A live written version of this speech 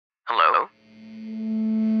Hello?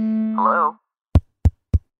 Hello?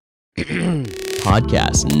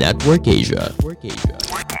 Podcast Network Asia.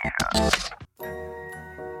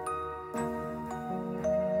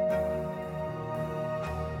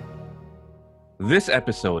 This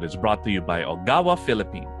episode is brought to you by Ogawa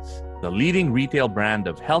Philippines, the leading retail brand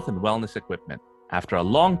of health and wellness equipment. After a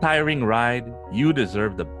long, tiring ride, you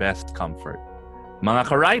deserve the best comfort. Mga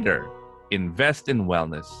ka-rider, invest in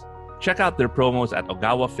wellness. Check out their promos at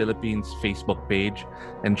Ogawa Philippines Facebook page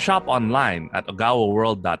and shop online at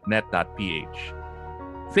ogawaworld.net.ph.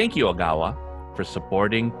 Thank you, Ogawa, for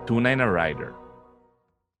supporting Tunay na Rider.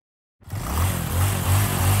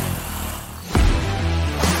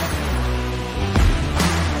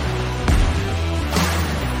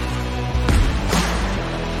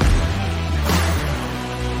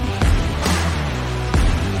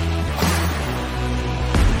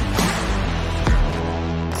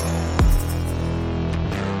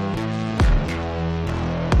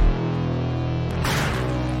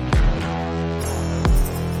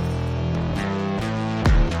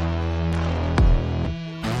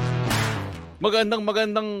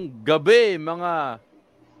 Magandang gabi mga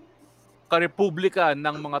karepublika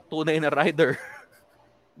ng mga tunay na rider.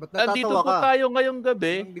 Ba't Andito natatawa po ka? tayo ngayong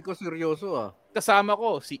gabi. Hindi ko seryoso ah. Kasama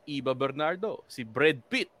ko si Iba Bernardo, si Brad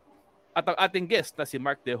Pitt, at ang ating guest na si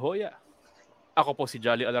Marc de Joya. Ako po si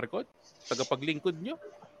Jolly Alarcon, tagapaglingkod nyo.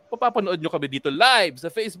 Papapanood nyo kami dito live sa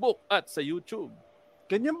Facebook at sa YouTube.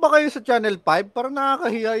 Ganyan ba kayo sa Channel 5? Parang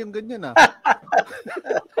nakakahiya yung ganyan ah.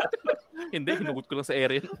 Hindi, hinugot ko lang sa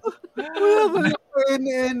area. Wala ba yung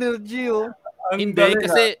energy oh. Hindi,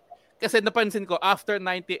 kasi napansin ko, after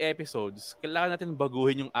 90 episodes, kailangan natin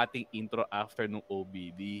baguhin yung ating intro after nung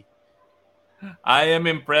OBD. I am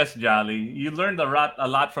impressed, Jolly. You learned a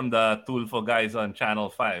lot from the Tulfo guys on Channel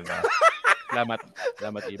 5. Huh?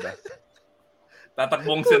 Salamat Iba.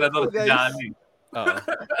 Tatakbong senador si Jolly. Oo.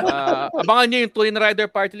 Abangan nyo yung Twin Rider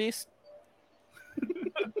party list.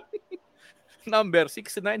 Number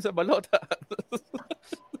 69 sa balota.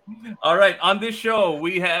 All right, on this show,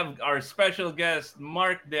 we have our special guest,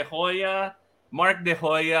 Marc de Joya. Marc de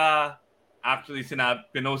Joya, actually,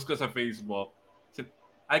 pinost ko sa Facebook.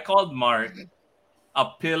 I called Marc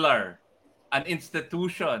a pillar, an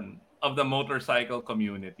institution of the motorcycle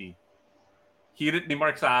community. Hirit ni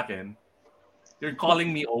Marc sa akin, you're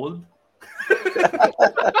calling me old?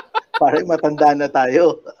 Parang matanda na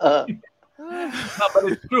tayo. No,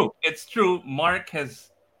 but it's true. It's true. Marc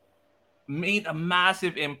has made a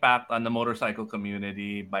massive impact on the motorcycle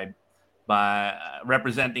community by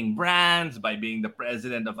representing brands, by being the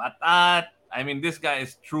president of ATAT. I mean, this guy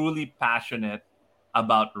is truly passionate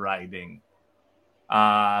about riding.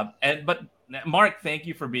 But Marc, thank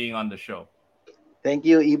you for being on the show. Thank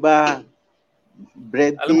you, Iba,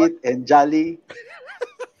 Brad Pitt, and Jolly.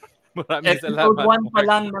 Maraming Episode salamat. 1 pa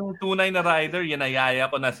lang ng Tunay na Rider, yinayaya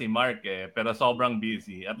ko na si Marc pero sobrang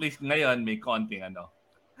busy. At least ngayon may konting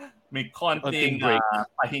break.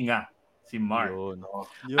 Pahinga si Marc. Yun.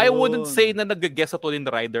 I wouldn't say na nag-guess sa Twin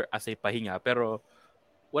Rider as a pahinga, pero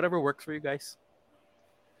whatever works for you guys.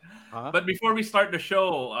 Huh? But before we start the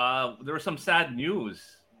show, there was some sad news.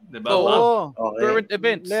 Diba? Oo. Okay. Current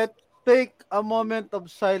events. Let's take a moment of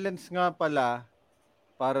silence nga pala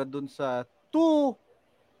para dun sa two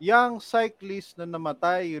young cyclists na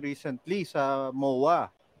namatay recently sa MOA.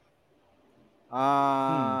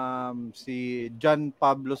 Si John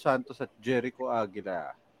Pablo Santos at Jericho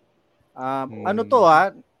Aguila. Ano to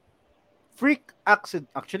freak accident.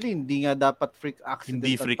 Actually, hindi nga dapat freak accident.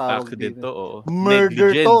 Hindi freak accident to. Oo. Murder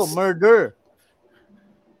Negligence. to.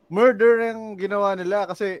 Murder yung ginawa nila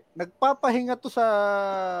kasi nagpapahinga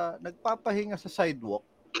sa sidewalk.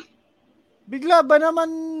 Bigla ba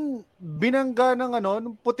naman binangga ng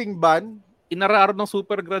ng puting van? Inararo ng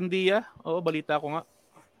Super Grandia. Oo, balita ko nga.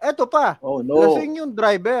 Eto pa. Oh, no. Lasing yung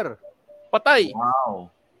driver. Patay.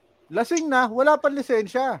 Wow. Lasing na, wala pang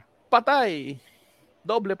lisensya. Patay.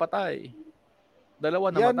 Doble patay.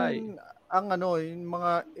 Dalawa namatay. Yan ang yung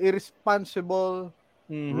mga irresponsible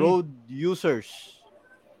Mhm. road users.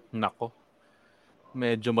 Nako.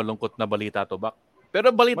 Medyo malungkot na balita to, Bak.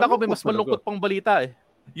 Pero balita ko may mas malungkot pang balita eh.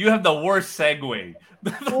 You have the worst segue.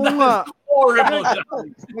 Oo nga. Horrible.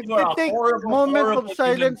 Nag-take moment of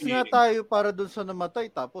silence nga tayo para dun sa namatay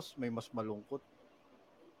tapos may mas malungkot.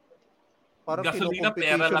 Parang Gasolina,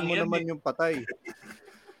 pera kino-competition lang mo yan naman yung patay.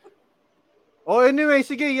 Oh, anyway,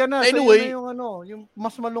 sige, yan na. Anyway. So, yan na yung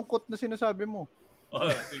mas malungkot na sinasabi mo.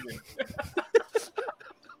 Sige.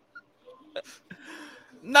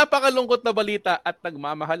 Napakalungkot na balita at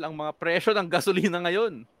nagmamahal ang mga presyo ng gasolina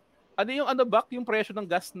ngayon. Ano yung ano back yung presyo ng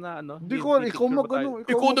gas na ano? Hindi ko, ikaw mag-ano.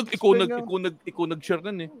 Ikaw nag-share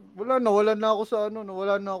nun eh. Nawala na ako sa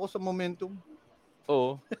nawala na ako sa momentum.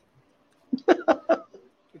 Oo.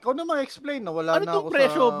 Ikaw na ma-explain, nawala ano na ako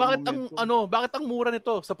presyo? sa Bakit momentum. bakit ang mura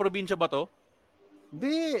nito? Sa probinsya ba to?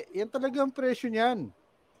 Hindi, yan talaga ang presyo niyan.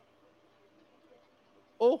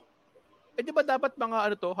 Oh. Eh di ba dapat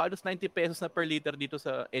mga halos 90 pesos na per liter dito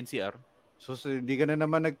sa NCR? So, hindi ka na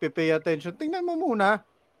naman nagpe-pay attention. Tingnan mo muna.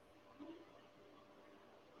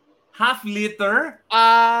 Half liter?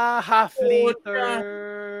 Half liter.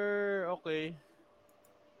 Okay.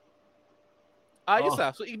 Ayos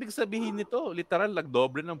So, ibig sabihin nito, literal,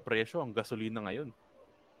 nagdoble ng presyo ang gasolina ngayon.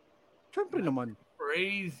 Siyempre naman.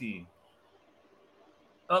 Crazy.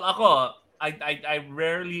 Well, ako, I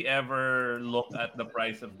rarely ever look at the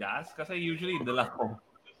price of gas kasi usually dala ko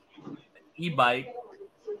e-bike,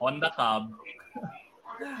 Honda Cab,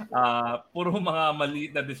 puro mga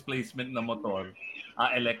maliit na displacement na motor,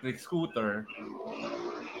 electric scooter.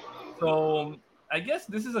 So, I guess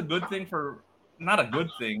this is a good thing not a good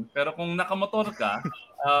thing, pero kung nakamotor ka,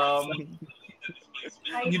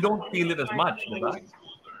 you don't feel it as much, diba?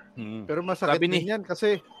 Pero masakit din yan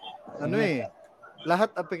kasi,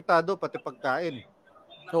 lahat apektado, pati pagkain.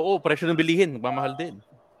 Oo, presyo ng bilihin, mamahal din.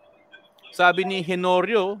 Sabi ni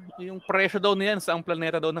Henorio, yung presyo daw niyan sa ang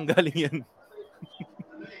planeta daw nang galing yan.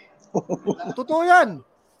 Totoo yan.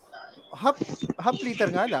 Half liter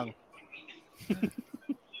nga lang.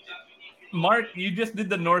 Mark, you just did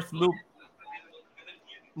the North Loop.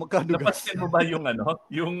 Magkano gas? Napansin mo ba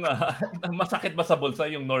yung masakit ba sa bulsa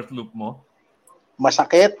yung North Loop mo?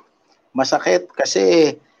 Masakit. Masakit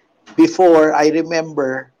kasi before, I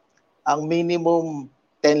remember, ang minimum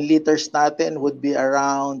 10 liters natin would be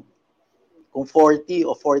around kung 40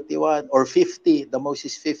 o 41 or 50, the most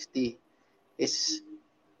is 50, is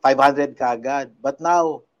 500 kagad. But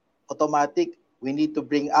now, automatic, we need to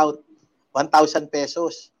bring out 1,000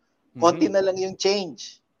 pesos. Konti na lang yung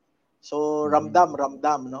change. So, ramdam,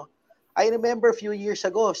 no? I remember a few years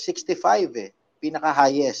ago, 65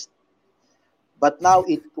 pinaka-highest. But now,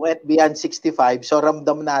 it went beyond 65, so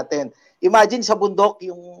ramdam natin. Imagine sa bundok,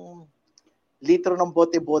 yung litro ng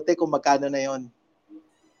bote-bote, kung magkano na yon.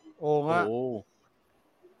 Oo nga. Oo.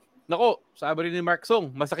 Nako, sabi rin ni Marc Song,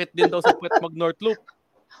 masakit din daw sa puwet mag-North Loop.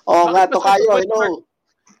 Oo nga, Tokayo, hello.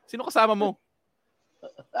 Sino kasama mo?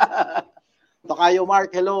 Tokayo Marc,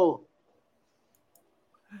 hello.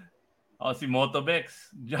 Si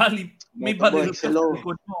Motobex. Jolly, may baril sa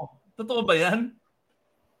likod mo. Totoo ba yan?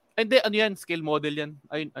 Hindi, ano yan? Scale model yan.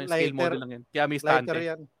 Ay scale model lang yan. Kaya may stante. Lighter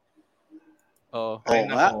yan. Oo. Oo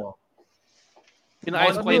nga.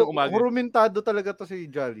 Pinaayos ko kayo umaga. Hurumintado talaga to si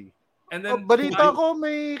Jolly. And then, balita ko,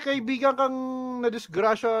 may kaibigan kang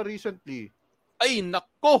na-disgrasya recently. Ay,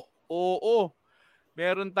 nako! Oo.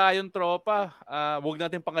 Meron tayong tropa. Huwag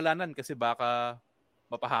natin pangalanan kasi baka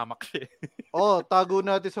mapahamak siya. Tago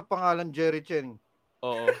natin sa pangalan Jerry Cheng.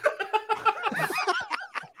 Oo.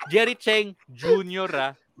 Jerry Cheng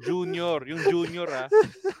Jr. Junior. Yung Junior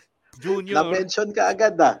Junior. Na-mention ka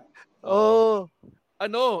agad Ito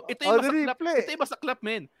yung masaklap,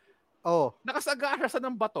 men. Nakasaga siya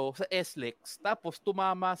ng bato sa SLEX, tapos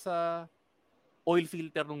tumama sa oil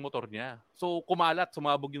filter ng motor niya. So, kumalat,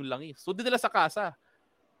 sumabog yung langis. So, dinala sa kasa.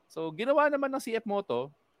 So, ginawa naman ng CF Moto.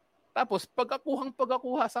 Tapos,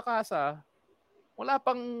 pagkakuha sa kasa, wala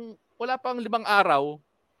pang 5 araw,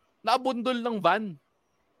 naabundol ng van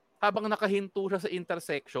habang nakahinto siya sa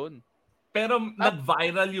intersection. Pero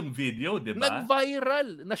nag-viral yung video, di ba?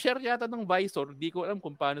 Nag-viral. Na-share yata ng Visor. Di ko alam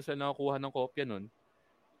kung paano sila nakakuha ng kopya nun.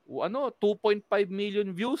 2.5 million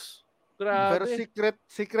views. Grabe. Pero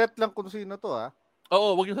secret lang kung sino to,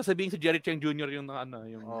 Oo, wag niyo sasabihin si Jerry Cheng Jr. yung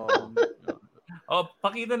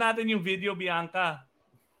pakita natin yung video, Bianca.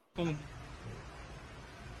 Kung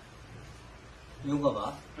yung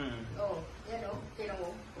ba? Yan tira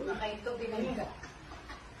mo. Nakahinto, binaliga.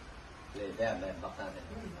 Back natin.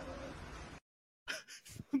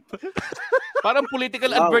 Parang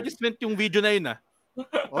political advertisement yung video na yun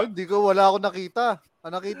wala ako nakita.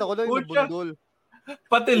 Nakita ko lang yung bundol.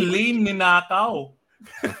 Pati lane ni Nakaw.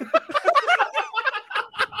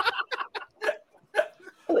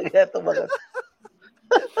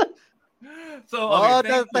 So,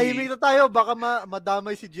 tahimik na tayo. Baka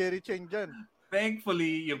madamay si Jerry Cheng dyan.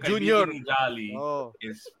 Thankfully, yung kaibigan ni Jolly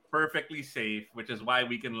is perfectly safe, which is why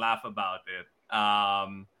we can laugh about it.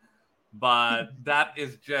 But that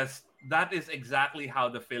is exactly how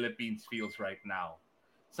the Philippines feels right now.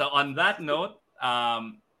 So on that note,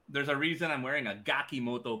 there's a reason I'm wearing a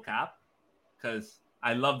Gakimoto cap because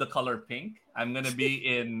I love the color pink. I'm going to be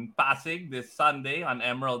in Pasig this Sunday on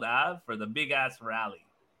Emerald Ave for the big ass rally.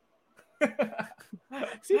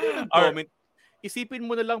 Sino yung nag-comment? Isipin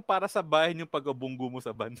mo na lang para sa bayan yung pag-abunggo mo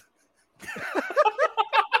sa van.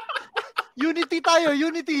 Unity tayo,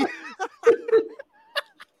 unity.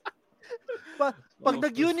 Pag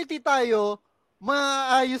nag-unity tayo,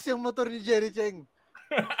 maayos yung motor ni Jerry Cheng.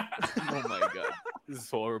 Oh my God. This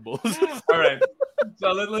is horrible. All right.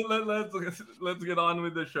 So let's get on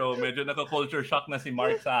with the show. Medyo naka-culture shock na si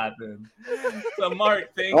Mark sa atin. So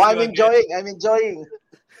Mark, thank you. I'm enjoying.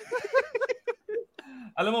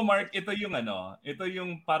 Alam mo Mark, ito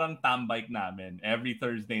yung parang tambike namin every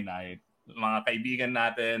Thursday night. Mga kaibigan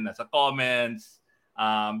natin nasa comments.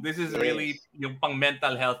 This is really yung pang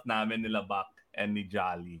mental health namin nila Buck and ni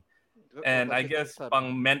Jolly. And I guess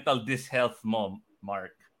pang mental dishealth mo,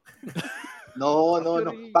 Mark. No.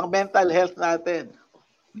 Pang mental health natin.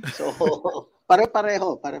 So,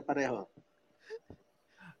 pare-pareho.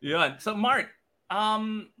 Yun. So Mark,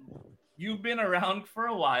 you've been around for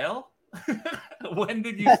a while. When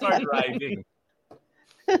did you start riding?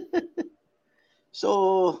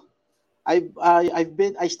 So, I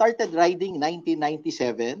started riding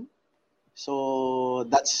 1997. So,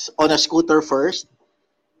 that's on a scooter first.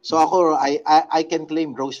 So ako, I can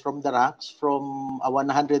claim rose from the ranks from a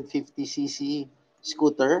 150cc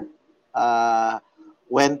scooter,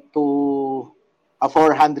 went to a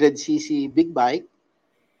 400cc big bike,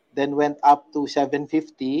 then went up to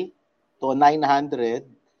 750 to 900,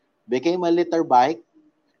 became a litter bike,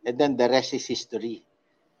 and then the rest is history.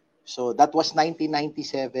 So that was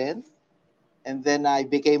 1997. And then I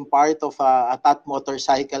became part of a TAT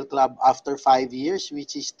Motorcycle Club after 5 years,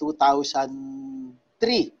 which is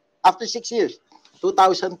 2003. After 6 years,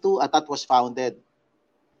 2002, TAT was founded.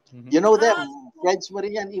 You know them, friends mo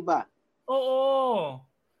rin yan, iba. Oo.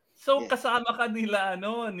 So Yeah. kasama ka nila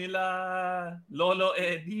Lolo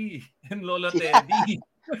Eddie and Lolo Teddy.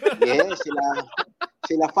 Yes,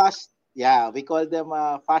 sila Fast. Yeah, we call them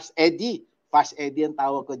Fast Eddie. Fast Eddie ang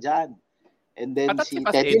tawag ko dyan. And then Atat si si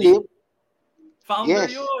Fast Teddy Eddie? Lim. Founder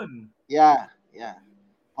Yes. yun. Yeah.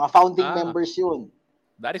 Mga founding members yun.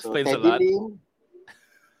 That So explains a Teddy lot. Lim.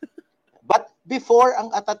 But before,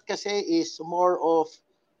 ang ATAT kasi is more of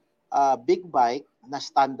big bike na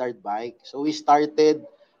standard bike. So we started,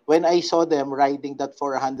 when I saw them riding that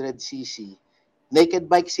 400cc, naked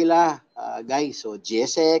bike sila, guys. So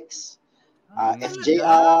GSX,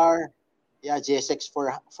 FJR, GSX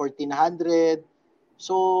for 1400.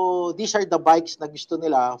 So these are the bikes na gusto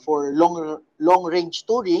nila for long range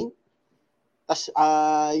touring. Tas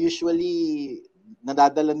usually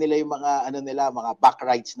nadadala nila yung mga back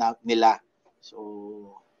rides nila.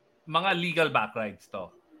 So Mga legal back rides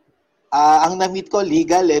to. ang na-meet ko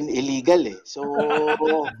legal and illegal eh. So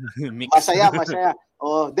masaya.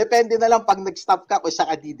 Oh, depende na lang pag nag-stop ka kung saan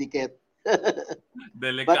ka didikit.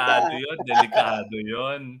 Delikado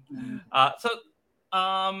yun. So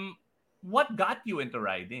what got you into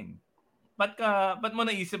riding? Ba't mo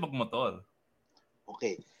naisip magmotor?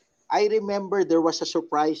 Okay. I remember there was a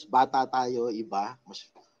surprise. Bata tayo, iba.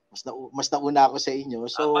 Mas nauna ako sa inyo.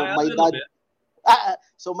 So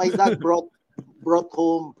my dad brought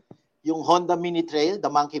home yung Honda Mini Trail, the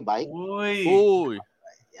monkey bike. Uy.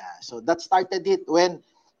 Yeah, so that started it when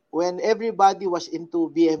everybody was into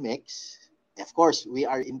BMX. Of course, we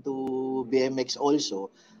are into BMX also.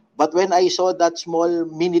 But when I saw that small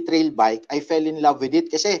mini trail bike, I fell in love with it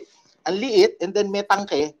kasi ang liit and then may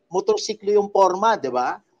tangke, motorsiklo yung forma, di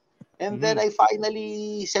ba? And then I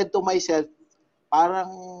finally said to myself, parang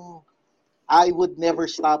I would never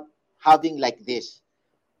stop having like this.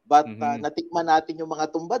 But natikman natin yung mga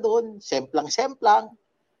tumba doon, semplang,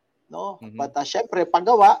 no? But syempre,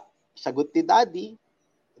 paggawa, sagot ni Daddy,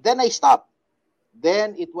 then I stopped.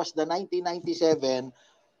 Then it was the 1997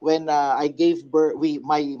 when I gave birth,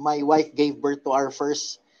 my wife gave birth to our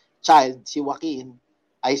first child, si Joaquin.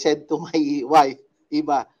 I said to my wife,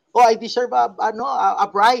 iba, I deserve a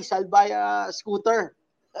prize. I'll buy a scooter.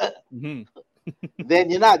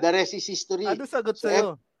 Then yun na, the rest is history. Ano sagot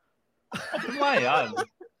sa'yo? Yan.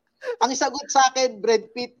 Ang sagot sa akin,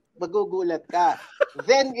 Brad Pitt, magugulat ka.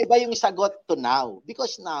 Then iba yung sagot to now.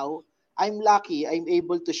 Because now, I'm lucky, I'm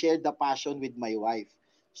able to share the passion with my wife.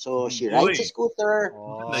 So she rides a scooter,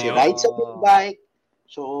 she rides a big bike.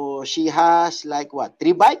 So she has 3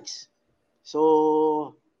 bikes.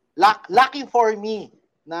 So lucky for me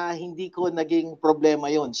na hindi ko naging problema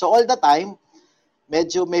yon. So all the time,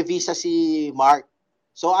 medyo may visa si Marc.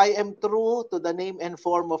 So I am true to the name and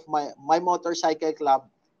form of my motorcycle club,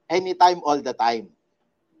 anytime, all the time.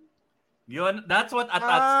 Yun, that's what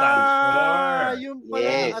ATAT stands for. Yung pala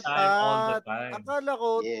Yes. ATAT. All the time. Akala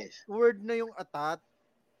ko, Yes. word na yung ATAT.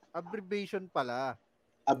 Abbreviation pala.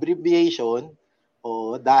 Abbreviation.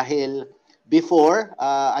 O dahil before,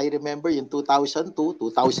 I remember yung 2002,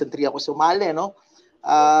 2003 ako sumali, no?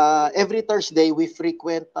 Every Thursday, we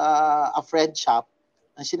frequent a friend shop.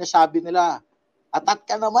 Ang sinasabi nila, atat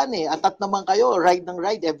ka naman atat naman kayo, ride ng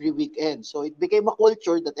ride every weekend. So it became a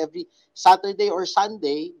culture that every Saturday or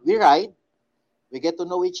Sunday, we ride, we get to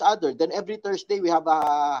know each other. Then every Thursday, we have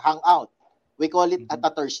a hangout. We call it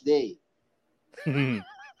Ata Thursday.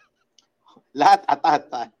 Lahat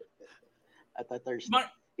Ata Thursday.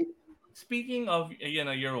 Mark, speaking of,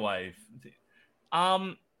 your wife,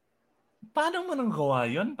 paano mo nang gawa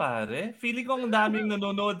yun, pare? Feeling ko ang daming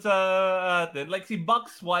nanonood sa atin. Like, si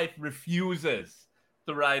Buck's wife refuses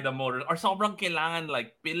to ride a motor. Or sobrang kailangan,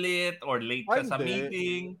 like, pilit or late ka sa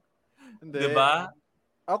meeting. Hindi. Diba?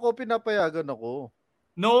 Ako, pinapayagan ako.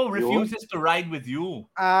 No, refuses to ride with you.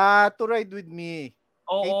 To ride with me.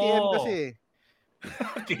 Oo. KTM kasi.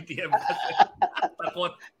 KTM kasi.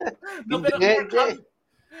 Takot. No, pero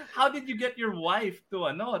how did you get your wife to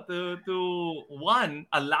one,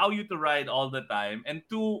 allow you to ride all the time, and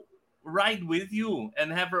two, ride with you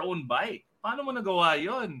and have her own bike? Paano mo nagawa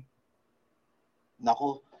yon?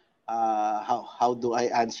 Nako, how do I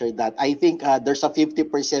answer that? I think there's a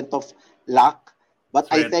 50% of luck, but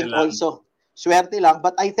swerte I think lang. Also swerte lang,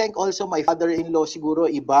 but I think also my father-in-law siguro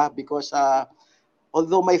iba because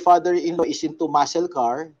although my father-in-law is into muscle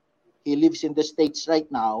car, he lives in the States right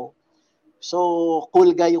now. So,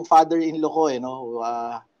 cool guy yung father-in-law ko,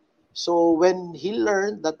 So, when he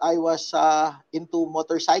learned that I was into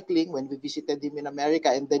motorcycling, when we visited him in America,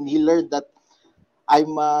 and then he learned that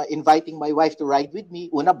I'm inviting my wife to ride with me,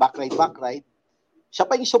 una, back ride, siya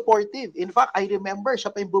pa yung supportive. In fact, I remember, siya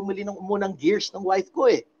pa yung bumili ng munang gears ng wife ko,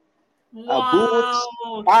 Wow! Boots,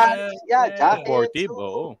 pants, jacket. Supportive,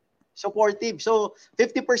 so, supportive. So,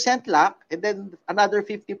 50% luck, and then another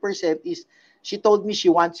 50% is she told me she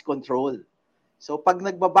wants control. So, pag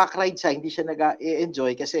nagba-back ride siya, hindi siya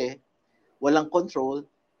nag-enjoy kasi walang control.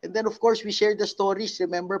 And then, of course, we share the stories.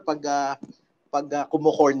 Remember, pag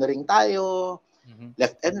kumo-cornering tayo,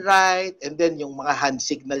 left and right, and then yung mga hand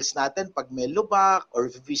signals natin pag may lubak, or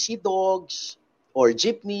if we see dogs, or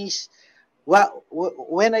jeepneys.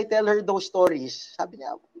 When I tell her those stories, sabi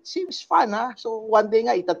niya, it seems fun, ha? So, one day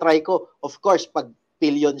nga, itatry ko. Of course, pag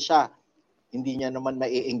pillion siya, hindi niya naman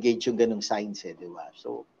ma-engage yung ganung signs, di ba?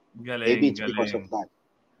 So, maybe it's because of that.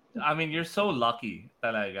 I mean, you're so lucky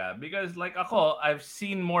talaga. Because like ako, I've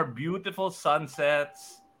seen more beautiful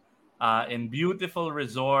sunsets in beautiful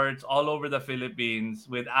resorts all over the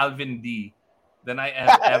Philippines with Alvin D than I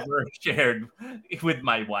have ever shared with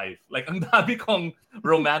my wife. Like, ang dami kong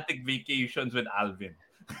romantic vacations with Alvin.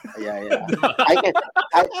 Yeah.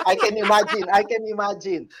 I can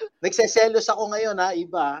imagine. Nagseselos ako ngayon,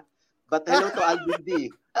 iba. But hello to Alvin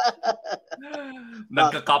D.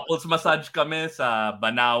 Nagka-couples massage kami sa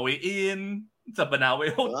Banawe Inn, sa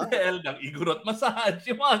Banawe Hotel, ng Igorot massage,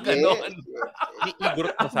 yung mga ganon. Yes.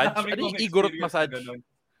 Igorot massage? Ano yung Igorot massage?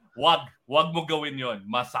 Wag mo gawin yon,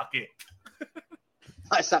 masakit.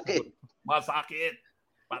 Masakit.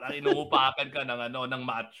 Parang inuupakan ka ng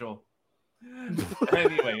macho.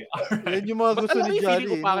 Anyway, alright. Yan yung mga gusto ni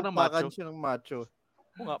Jolly. Upakan siya ng macho.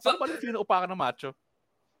 Paano feeling upakan ng macho?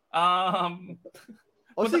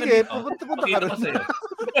 Sige, pupunta ka rin.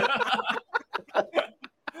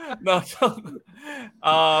 No,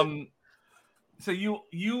 so you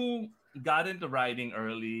got into riding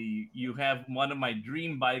early. You have one of my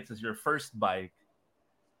dream bikes as your first bike.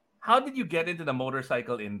 How did you get into the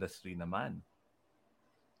motorcycle industry naman?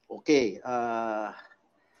 Okay,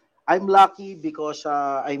 I'm lucky because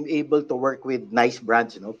I'm able to work with nice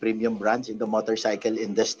brands, premium brands in the motorcycle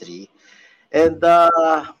industry. And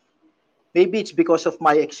maybe it's because of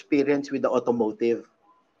my experience with the automotive.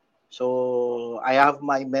 So I have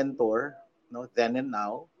my mentor, then and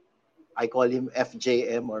now. I call him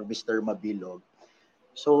FJM or Mr. Mabilog.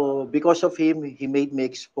 So because of him, he made me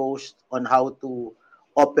exposed on how to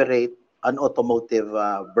operate an automotive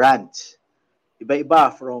branch.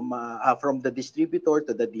 Iba-iba from the distributor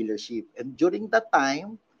to the dealership. And during that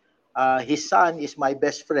time, his son is my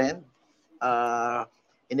best friend.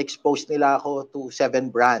 In-expose nila ako to 7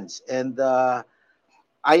 brands. And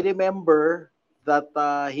I remember that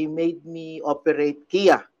he made me operate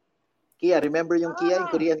Kia. Remember yung Kia, yung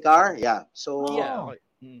Korean car? Yeah. So,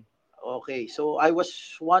 okay. So, I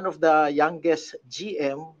was one of the youngest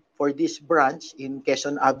GM for this branch in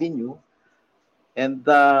Quezon Avenue. And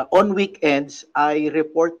on weekends, I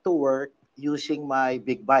report to work using my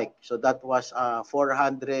big bike. So, that was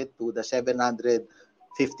 400 to the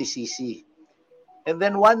 750cc. And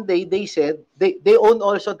then one day they said they own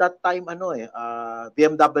also that time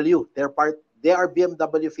BMW. They are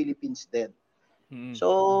BMW Philippines then.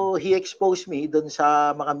 So, he exposed me dun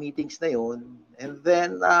sa mga meetings na yun. And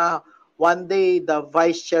then, one day, the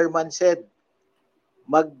vice chairman said,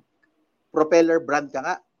 mag-propeller brand ka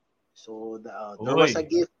nga. So, there was a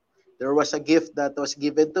gift. There was a gift that was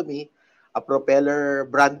given to me, a propeller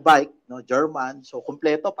brand bike, no, German. So,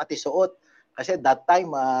 kumpleto, pati suot. Kasi that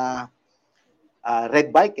time,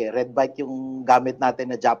 red bike Red bike yung gamit natin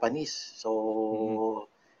na Japanese. So,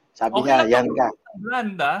 sabi niya, yan ka.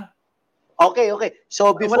 Brand, Okay.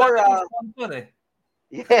 So, before... Wala sponsor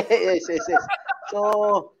Yes.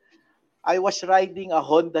 So, I was riding a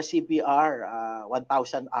Honda CBR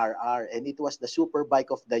 1000RR, and it was the super bike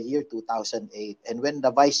of the year 2008. And when the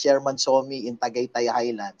vice chairman saw me in Tagaytay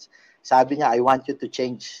Highlands, sabi niya, I want you to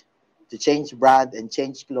change brand and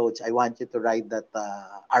change clothes. I want you to ride that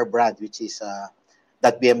our brand, which is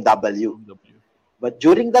that BMW. But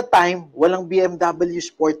during that time, walang BMW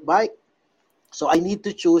sport bike. So I need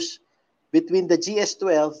to choose between the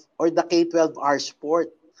GS12 or the K12R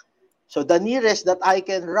Sport. So the nearest that I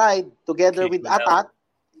can ride together with Atat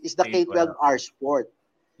is the K12R Sport.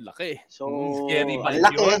 Laki. So, scary bike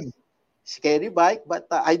laki. yun. Scary bike, but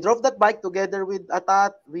I drove that bike together with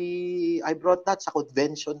Atat. I brought that sa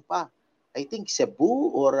convention pa. I think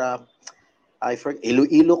Cebu or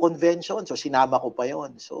Iloilo convention. So sinama ko pa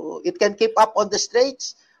yon. So it can keep up on the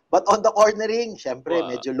straights, but on the cornering, syempre,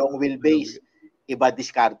 medyo long wheelbase. Iba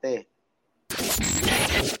diskarte.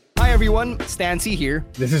 Hi everyone, Stancy here.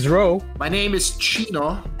 This is Ro. My name is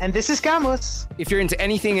Chino. And this is Camus. If you're into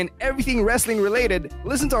anything and everything wrestling related,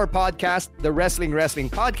 listen to our podcast, The Wrestling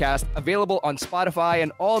Podcast, available on Spotify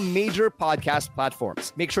and all major podcast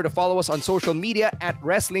platforms. Make sure to follow us on social media at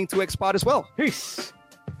Wrestling2Xpod as well. Peace!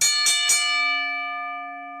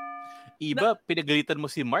 Iba, pinagalitan mo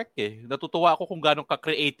si Mark Natutuwa ako kung gano'ng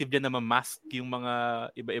ka-creative niya na ma-mask yung mga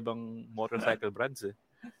iba-ibang motorcycle brands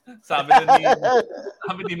Sabi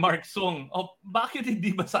ni Mark Sung, bakit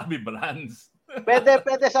hindi ba sabi brands? Pwede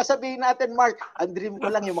sasabihin natin, Mark. Ang dream ko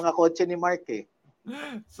lang yung mga kotse ni Mark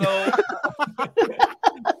So,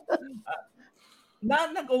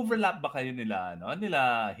 nag-overlap ba kayo nila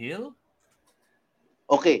Hill?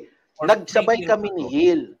 Okay. Nagsabay kami ni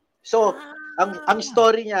Hill. So, ang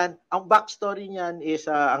story niyan, ang backstory niyan is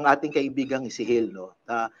ang ating kaibigang si Hill, no.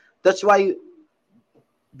 That's why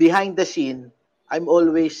behind the scene I'm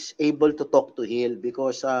always able to talk to Hill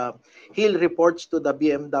because Hill reports to the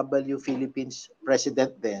BMW Philippines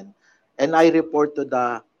president then, and I report to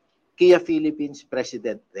the Kia Philippines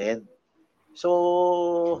president then.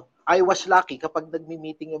 So, I was lucky kapag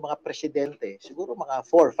nagmi-meeting yung mga presidente, siguro mga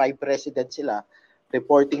 4 or 5 presidents sila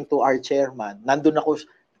reporting to our chairman. Nandun ako,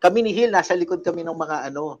 kami ni Hill, nasa likod kami ng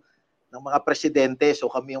mga ng mga presidente,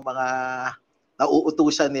 so kami yung mga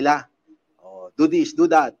nauutusan nila. Do this, do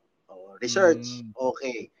that. Research.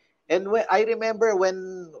 Okay. And I remember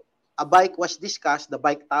when a bike was discussed, the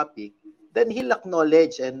bike topic, then Hill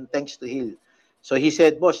acknowledged, and thanks to Hill. So he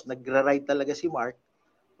said, boss, nagra-ride talaga si Mark.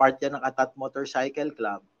 Part yan ng Atat Motorcycle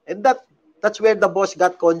Club. And that's where the boss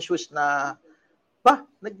got conscious na,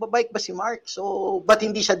 nagbabike ba si Mark? So, but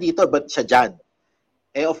hindi siya dito, but siya dyan.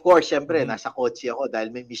 Of course, syempre, nasa kotse ako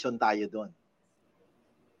dahil may mission tayo doon.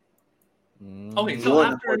 Okay, so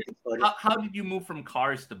after, how did you move from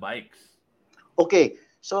cars to bikes? Okay,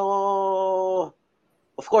 so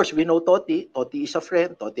of course we know Toti. Toti is a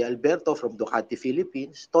friend. Toti Alberto from Ducati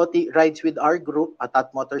Philippines. Toti rides with our group at that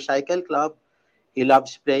motorcycle club. He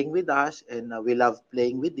loves playing with us, and we love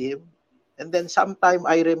playing with him. And then sometime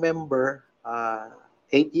I remember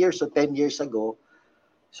 8 years or 10 years ago,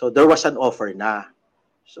 so there was an offer na.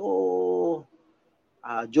 So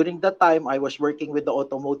during that time, I was working with the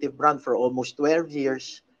automotive brand for almost 12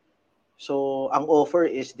 years. So ang offer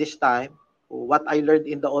is this time, what I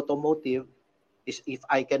learned in the automotive is if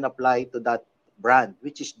I can apply to that brand,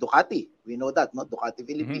 which is Ducati. We know that, no? Ducati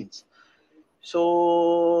Philippines.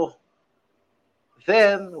 So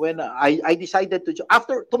then when I decided to,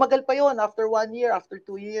 tumagal pa yon, after 1 year, after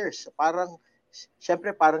 2 years,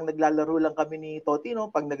 syempre parang naglalaro lang kami ni Toti,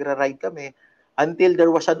 no? Pag nagra-ride kami, until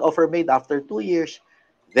there was an offer made after 2 years,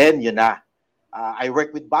 then yun na. I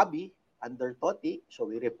work with Bobby under Toti, so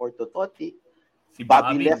we report to Toti. Si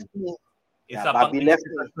Bobby left me. Isa pang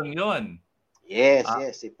institution yun. Yes.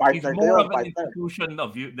 Si partner he's more ko yun. of an institution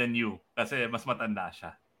of you than you kasi mas matanda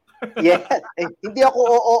siya. Yes. Hindi ako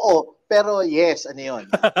oo, pero yes, ano yun.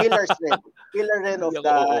 Pillar rin of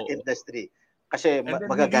the industry. Kasi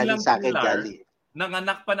magagaling sa akin, Gali.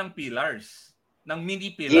 Nanganak pa ng pillars. Ng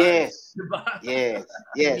mini pillars. Yes. Diba? Yes.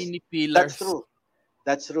 Mini pillars.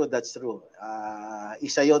 That's true.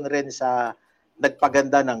 Isa yon rin sa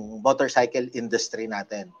nagpaganda ng motorcycle industry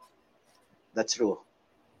natin. That's true.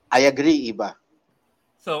 I agree, Iba.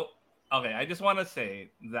 So, okay, I just want to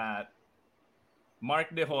say that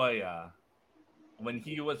Marc De Hoya, when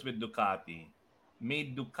he was with Ducati,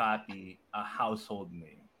 made Ducati a household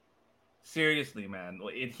name. Seriously, man.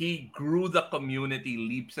 He grew the community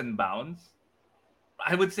leaps and bounds.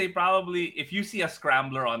 I would say probably if you see a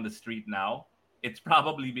scrambler on the street now, it's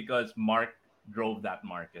probably because Marc drove that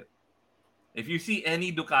market. If you see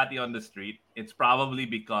any Ducati on the street, it's probably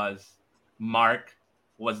because Marc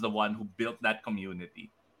was the one who built that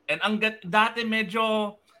community. And dati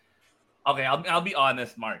medyo okay, I'll be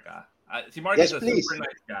honest, Marc. Si Marc Yes, is a please. super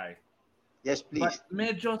nice guy. Yes, But please.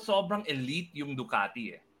 medyo sobrang elite yung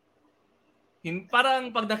Ducati eh.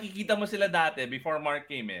 Parang pag nakikita mo sila dati before Marc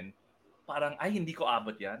came in, parang ay hindi ko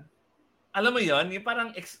abot 'yan. Alam mo 'yon, yung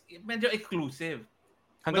parang medyo exclusive.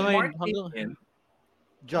 Hanggang When ngayon, Marc came in,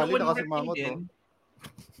 Jolly when na Marc kasi mangot, came in, oh.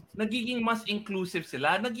 nagiging mas inclusive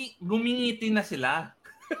sila. Gumingiti na sila.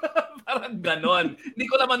 Parang ganon. Hindi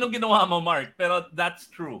ko naman nung ginawa mo, Marc, pero that's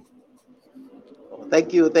true.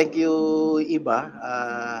 Thank you, Iba.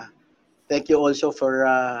 Thank you also for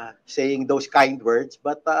saying those kind words.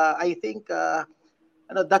 But I think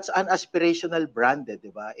that's an aspirational brand, di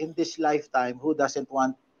ba? In this lifetime, who doesn't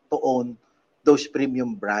want to own those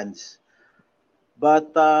premium brands?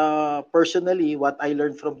 But personally, what I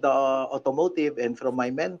learned from the automotive and from my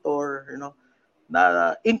mentor,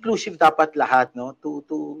 na inclusive dapat lahat, no?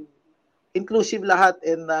 To inclusive lahat,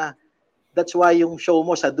 and that's why yung show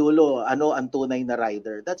mo sa dulo, ano ang tunay na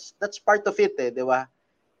rider. That's part of it, di ba?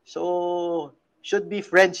 So should be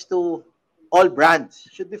friends to all brands.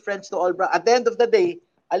 Should be friends to all brands. At the end of the day,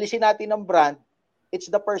 alisin natin ang brand, it's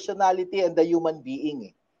the personality and the human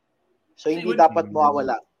being. So hindi dapat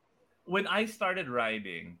mawawala. When I started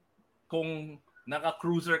riding, kung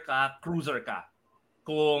naka-cruiser ka, cruiser ka.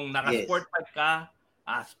 Kung naka-sport bike ka,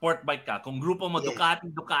 sport bike ka. Kung grupo mo Ducati,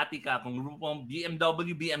 Ducati ka. Kung grupo mo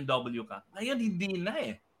BMW, BMW ka. Ngayon, hindi na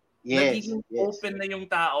eh. Nagiging open na yung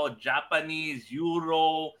tao. Japanese,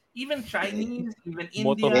 Euro, even Chinese, even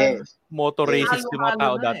Indian. Motor racist yung mga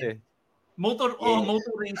tao dati. Motor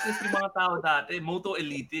racist yung mga tao dati. Moto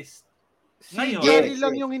elitist. Ngayon, Jolly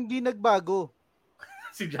lang yung hindi nagbago.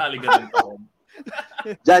 Si Jolly ganun pa rin.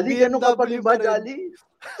 Jolly, ganun ka pa rin ba, Jolly?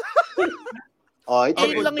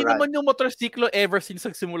 Ayun lang yun naman yung motorsiklo ever since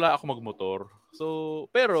nagsimula ako magmotor.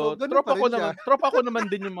 Pero tropa ko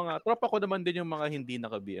naman din yung mga hindi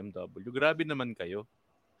naka BMW. Grabe naman kayo.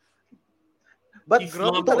 But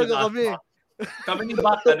grabe talaga kami. Kami ni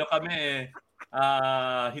Bak,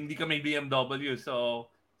 hindi kami BMW. So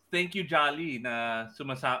thank you, Jolly, na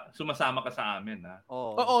sumasama ka sa amin.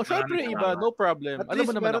 Oo, syempre, Iba, no problem. At alam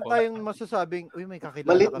least mo naman meron ako. tayong masasabing, uy, may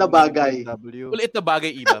kakilala Malit na bagay. Maliit na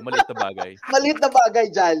bagay, Iba. Maliit na bagay. Malit na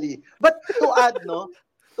bagay, Jolly. But to add,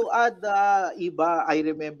 Iba, I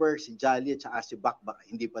remember si Jolly at saka si Bak,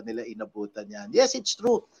 hindi pa nila inabutan yan. Yes, it's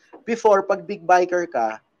true. Before, pag big biker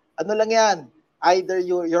ka, ano lang yan, either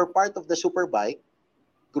you're part of the superbike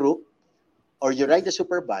group, or you ride the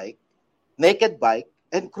superbike, naked bike,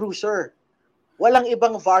 and cruiser. Walang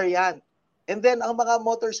ibang variant. And then, ang mga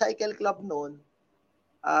motorcycle club noon,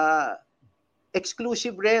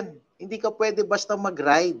 exclusive rin. Hindi ka pwede basta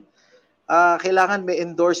mag-ride. Kailangan may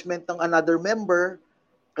endorsement ng another member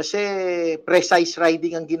kasi precise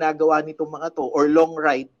riding ang ginagawa nitong mga to or long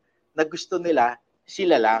ride na gusto nila,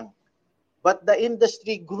 sila lang. But the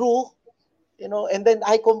industry grew, and then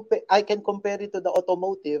I can compare it to the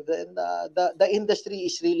automotive, and the industry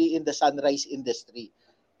is really in the sunrise industry.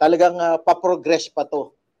 Talagang pa-progress pa to.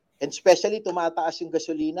 And especially tumataas yung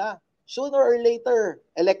gasolina. Sooner or later,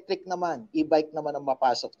 electric naman. E-bike naman ang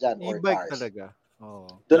mapasok dyan. E-bike or cars. talaga. Oh.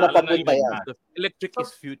 Doon na papunta yan. Electric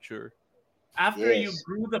is future. After you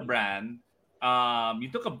grew the brand, you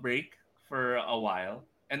took a break for a while,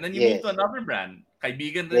 and then you moved to another brand.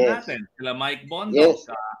 Kaibigan rin natin. Sila Mike Bondo.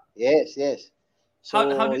 Yes. So,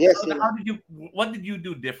 what did you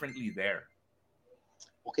do differently there?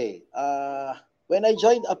 Okay. When I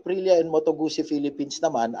joined Aprilia and Moto Guzzi Philippines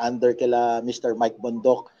naman, under kila Mr. Mike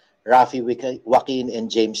Bondok, Rafi Joaquin,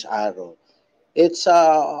 and James Arrow, it's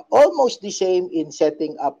almost the same in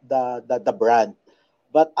setting up the brand.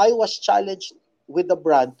 But I was challenged with the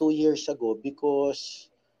brand 2 years ago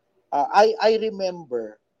because I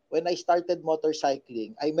remember when I started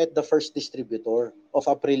motorcycling, I met the first distributor of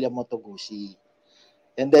Aprilia Moto Guzzi.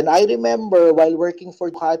 And then I remember while working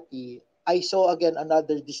for Ducati, I saw again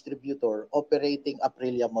another distributor operating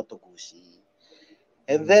Aprilia Moto Guzzi.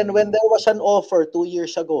 And then when there was an offer 2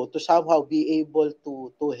 years ago to somehow be able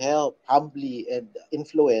to help humbly and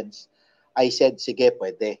influence, I said, sige,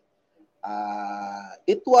 pwede.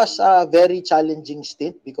 It was a very challenging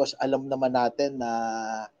stint because alam naman natin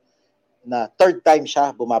na na third time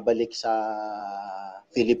siya bumabalik sa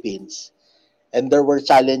Philippines. And there were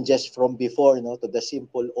challenges from before, no, to the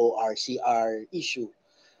simple ORCR issue.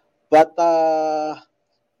 But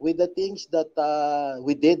with the things that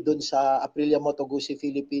we did dun sa Aprilia Moto Guzzi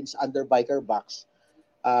Philippines under Biker Box,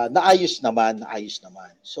 naayos naman.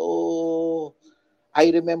 So, I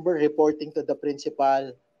remember reporting to the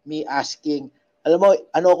principal, me asking, alam mo,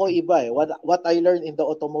 ano ko iba eh, what I learned in the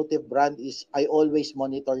automotive brand is I always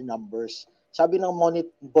monitor numbers. Sabi ng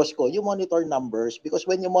boss ko, you monitor numbers because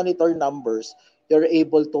when you monitor numbers, you're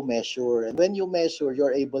able to measure. And when you measure,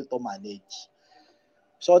 you're able to manage.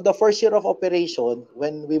 So the first year of operation,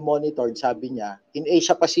 when we monitored, sabi niya, in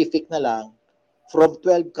Asia Pacific na lang, from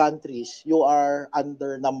 12 countries, you are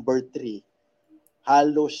under number 3.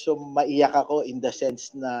 Halos maiyak ako in the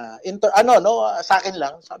sense na, sa akin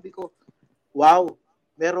lang, sabi ko, wow,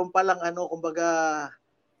 meron palang kumbaga,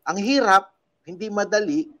 ang hirap, hindi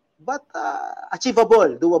madali, but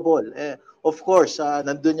achievable, doable. Of course,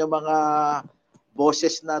 nandun yung mga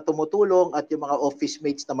bosses na tumutulong at yung mga office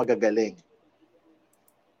mates na magagaling.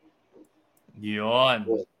 Yon.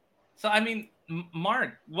 So, I mean,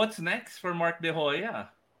 Marc, what's next for Marc De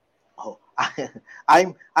Hoya? Oh,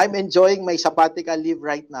 I'm enjoying my sabbatical leave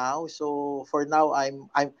right now. So for now, I'm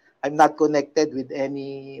not connected with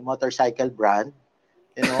any motorcycle brand.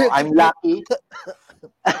 You know, I'm lucky.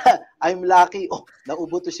 I'm lucky. Oh,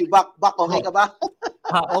 naubo to si Bak. Bak, okay ka ba?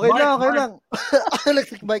 Okay lang.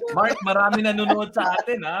 Electric bike. Marc, marami nanonood sa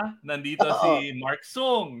atin, ha? Nandito si Marc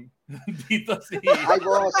Song. Nandito si... Hi,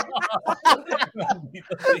 boss.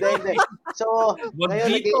 Nandito si... So,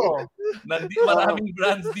 ngayon, maraming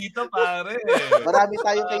brands dito, pare. Marami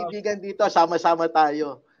tayong kaibigan dito. Sama-sama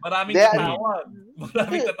tayo. Maraming tatawag.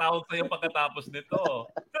 Maraming tatawag sa'yo pagkatapos nito.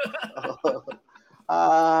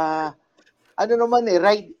 Ano naman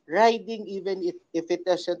riding, even if it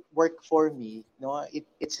doesn't work for me, no,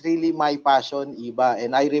 it's really my passion, iba.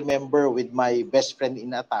 And I remember with my best friend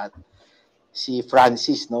in Atat, si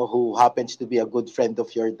Francis, no, who happens to be a good friend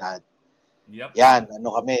of your dad. Yep. Yan,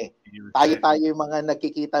 kami. Tayo yung mga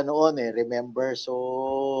nakikita noon remember?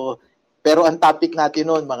 So, pero ang topic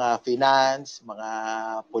natin noon, mga finance, mga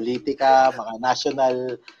politika, mga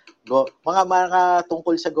national, mga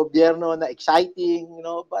tungkol sa gobyerno na exciting,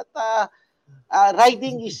 but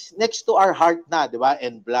riding is next to our heart na, di ba?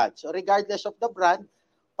 And blood. So regardless of the brand,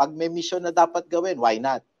 pag may mission na dapat gawin, why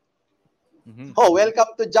not? Mm-hmm. Oh,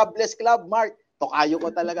 welcome to Jobless Club, Marc. Tokayo ko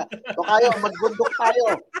talaga. Tokayo, magbundok tayo.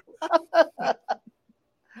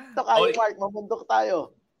 Tokayo, Marc, magbundok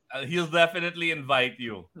tayo. He'll definitely invite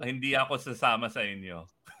you. Hindi ako sasama sa inyo.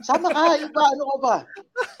 Sama ka, iba. Ano ka ba?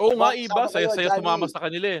 Oo nga, iba. Saya sumama sa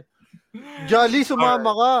kanila eh. Jolly,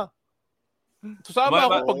 sumama ka. Susama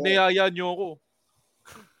ako pag niyaya niyo ako.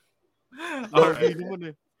 Alright. Naman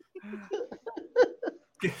eh.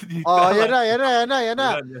 Yan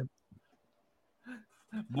na.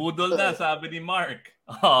 Budol na, sabi ni Marc.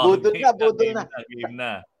 Budol na. Game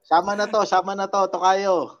na. Sama na to,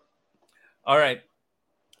 Tokayo. All right.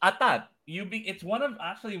 Atat, it's one of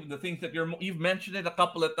actually the things that you've mentioned it a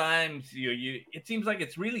couple of times. It seems like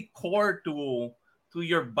it's really core to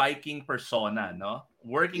your biking persona, no?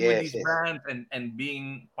 Working with these brands and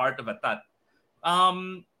being part of Atat.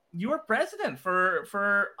 You were president for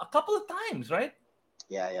a couple of times, right?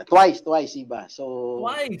 Yeah. Twice, iba. So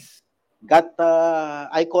twice.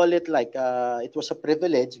 I call it like it was a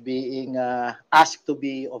privilege being asked to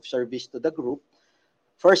be of service to the group.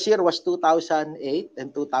 First year was 2008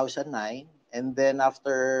 and 2009, and then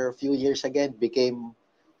after a few years again became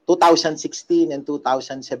 2016 and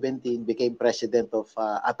 2017 became president of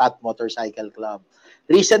Atat Motorcycle Club.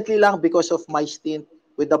 Recently lang, because of my stint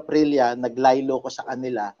with Aprilia, naglaylo ko sa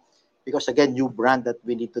kanila because again, new brand that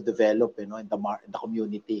we need to develop, in the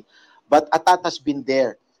community. But Atat has been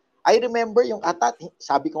there. I remember yung Atat,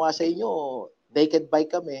 sabi ko nga sa inyo, naked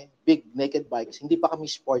bike kami, big naked bikes, hindi pa kami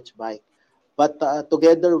sports bike. But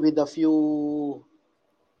together with a few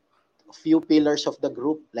pillars of the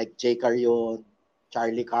group like Jay Carion,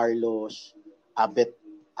 Charlie Carlos, Abet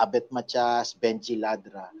Machas, Benji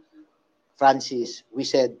Ladra, Francis, we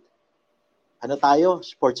said,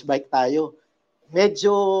 sports bike tayo.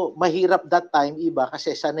 Medyo mahirap that time, iba,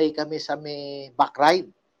 kasi sanay kami sa may back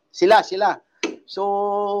ride. Sila.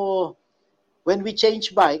 So, when we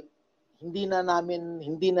change bike, hindi na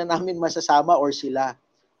namin masasama or sila.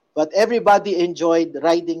 But everybody enjoyed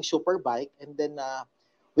riding superbike, and then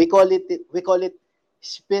we call it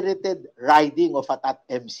spirited riding of Atat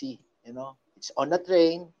MC. It's on a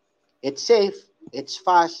train, it's safe, it's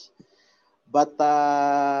fast, but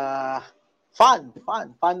fun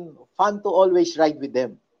to always ride with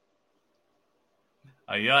them.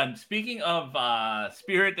 Ayun. Speaking of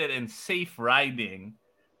spirited and safe riding,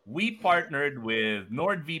 we partnered with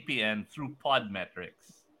NordVPN through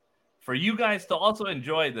Podmetrics. For you guys to also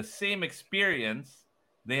enjoy the same experience,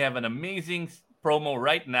 they have an amazing promo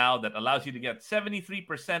right now that allows you to get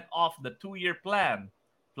 73% off the 2-year plan,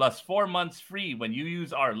 plus 4 months free when you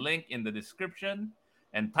use our link in the description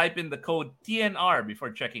and type in the code TNR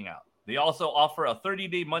before checking out. They also offer a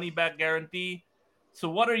 30-day money-back guarantee. So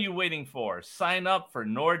what are you waiting for? Sign up for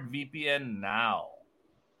NordVPN now.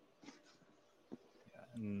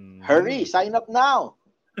 Hurry, sign up now.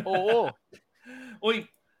 Oo. Uy,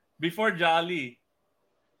 before Jolly,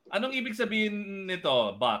 anong ibig sabihin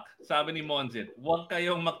nito, Bak? Sabi ni Monzit, huwag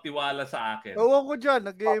kayong magtiwala sa akin. Ewan ko dyan,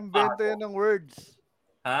 nag-iimbento yan ng words.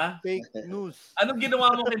 Ha? Fake news. Anong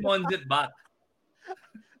ginawa mo kay Monzit, Bak? Yes,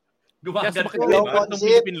 Gumagat ka, makikinig diba? ng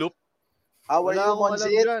Philippine Loop. How are Wala you, akong alam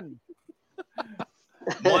Monzit? dyan.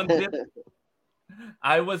 Monzit,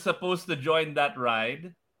 I was supposed to join that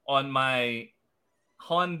ride on my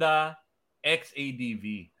Honda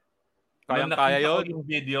XADV. Nung Kayang-kaya nakita ko yun. yung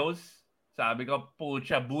videos, sabi ko,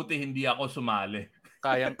 pucha, buti hindi ako sumali.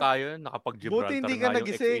 Kayang-kaya yun. Nakapag-Gibraltar Buti hindi ka nga yung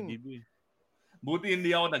nagising. XADV. Buti hindi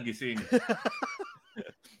ako nagising.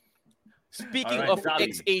 Speaking Alright, of Jolly.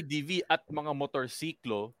 XADV at mga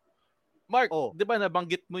motorsiklo, Mark, Oh. di ba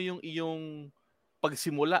nabanggit mo yung iyong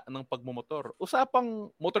pagsimula ng pagmumotor? Usapang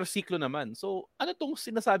motorsiklo naman. So, ano tong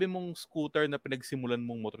sinasabi mong scooter na pinagsimulan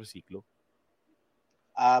mong motorsiklo?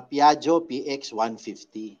 Piaggio PX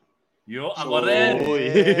 150. Yo, ako So, rin. Ako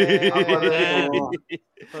rin.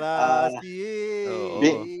 Classic. Oo.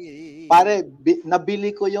 Pare,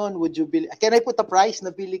 nabili ko yon. Would you believe? Can I put a price?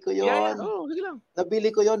 Nabili ko yon. Yeah. Oh, sige lang.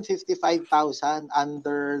 Nabili ko yon 55,000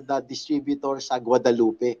 under the distributor sa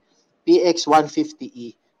Guadalupe. PX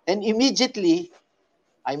 150E. And immediately,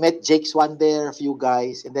 I met Jake Swan there, a few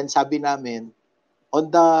guys. And then sabi namin, on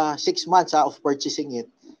the 6 months of purchasing it,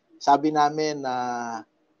 sabi namin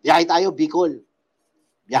biyahe tayo, Bicol.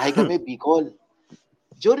 Biyahe kami, Bicol.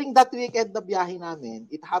 During that weekend na biyahe namin,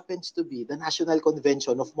 it happens to be the National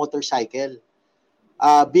Convention of Motorcycle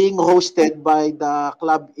being hosted by the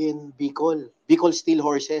club in Bicol, Bicol Steel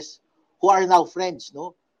Horses, who are now friends,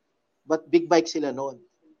 no? But big bike sila noon.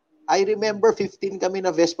 I remember 15 kami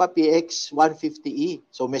na Vespa PX 150E.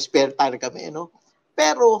 So may spare tire kami, no?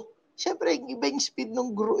 Pero, syempre, iba yung speed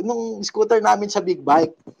nung scooter namin sa big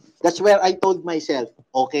bike. That's where I told myself,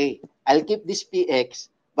 okay, I'll keep this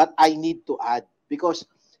PX, but I need to add. Because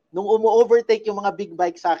nung umu-overtake yung mga big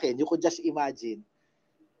bike sa akin, you could just imagine,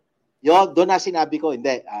 doon na sinabi ko,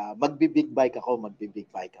 hindi, magbi-big bike ako.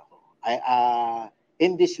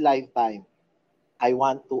 In this lifetime, I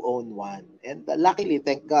want to own one. And luckily,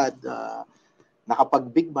 thank God,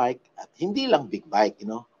 nakapag-big bike, at hindi lang big bike, you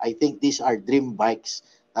know. I think these are dream bikes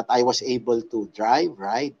that I was able to drive,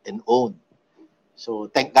 ride, and own. So,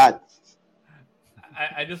 thank God.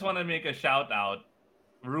 I just want to make a shout out.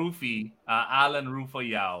 Rufy, Alan Rufo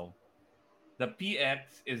Yao. The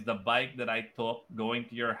PX is the bike that I took going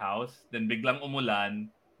to your house. Then biglang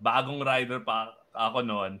umulan. Bagong rider pa ako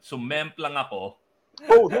noon. Sumemp lang ako.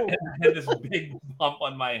 Oh, no. And I had this big bump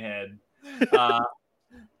on my head.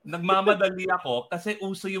 Nagmamadali ako kasi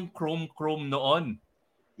uso yung chrome noon.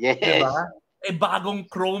 Yes. Diba? Bagong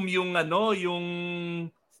chrome yung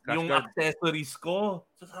accessories ko.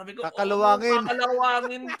 So sabi ko, Kakalawangin.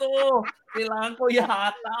 Kakalawangin to. Kailangan ko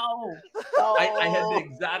ihataw. I had the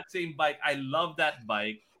exact same bike. I love that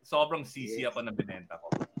bike. Sobrang sisi ako na binenta ko.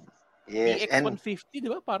 Yes. And PX150, di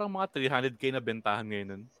ba? Parang mga 300k na bentahan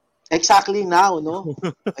ngayon. exactly now, no?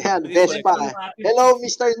 Ayan, Vespa. Hello,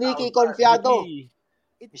 Mr. Nicky Confiado.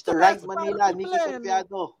 Mr. Right Manila, Nicky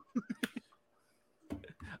Confiado.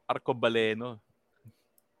 Arcobaleno.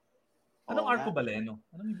 Anong arcobaleno?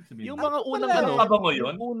 Anong ibig sabihin? Yung mga unang pabango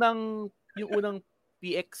yun? Yung unang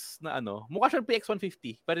PX na mukha siyang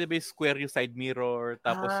PX150. Pero diba yung square yung side mirror,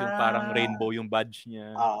 tapos yung parang rainbow yung badge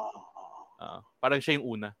niya. Parang siya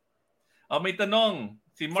yung una. May tanong.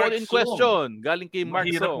 Si Marc Follow-in question. Galing kay Marc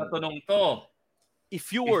Mahirap Song. na tanong to.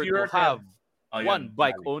 If you were to have one yan,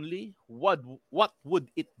 bike dali. only, what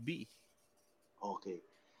would it be? Okay.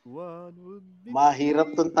 One would be...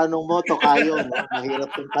 Mahirap tong tanong mo, Tokayo. No?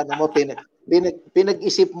 Mahirap tong tanong mo.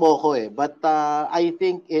 Pinag-isip mo ko eh. But I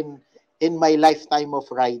think in my lifetime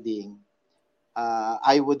of riding,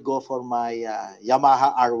 I would go for my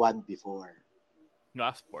Yamaha R1 before.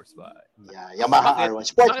 Sports bike. Yeah, Yamaha R1.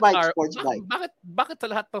 Sports bike. Bakit sa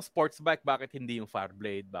lahat ng sports bike, bakit hindi yung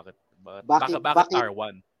Fireblade? Bakit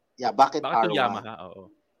R1? Yeah, bakit R1? yung Yamaha? Oo.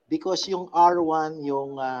 Because yung R1,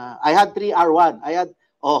 I had 3 R1.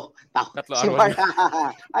 Tatlo si R1. Mark,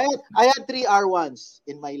 I had 3 R1s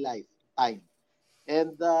in my lifetime.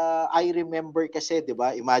 And I remember kasi, di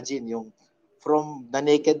ba, imagine yung from the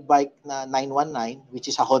naked bike na 919, which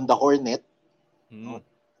is a Honda Hornet, no?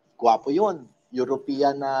 Gwapo yun.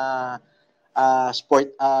 European na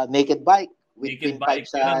sport naked bike with Naked pinpipe bike.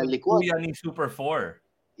 sa Yan ang likod. kuya ni Super 4.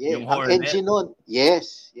 Yeah, Yung ang Hornet. engine nun,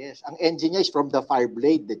 yes. Ang engine niya is from the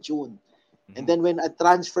Fireblade, the tune. And then when I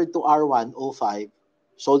transferred to R105,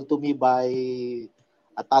 sold to me by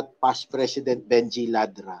past President Benji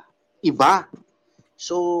Ladra, iba.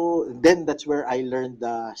 So then that's where I learned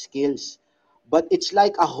the skills. But it's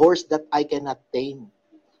like a horse that I cannot tame.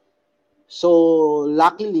 So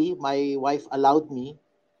luckily, my wife allowed me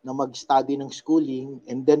na mag-study ng schooling,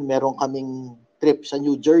 and then meron kaming trip sa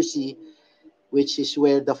New Jersey, which is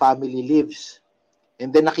where the family lives. And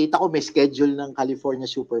then nakita ko may schedule ng California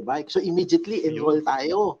Superbike. So immediately enroll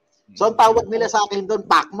tayo. So ang tawag nila sa akin doon,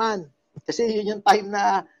 Pac-Man. Kasi yun yung time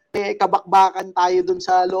na kabakbakan tayo doon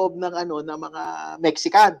sa loob ng ng mga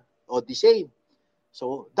Mexican o the same.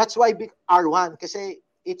 So that's why big R1, kasi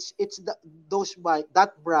it's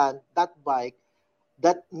that bike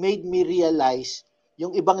that made me realize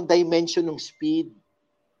yung ibang dimension ng speed.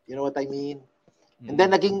 You know what I mean? And then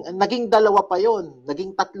naging dalawa pa yon,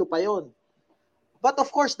 naging tatlo pa yon. But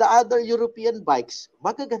of course, the other European bikes,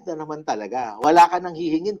 magaganda naman talaga. Wala ka nang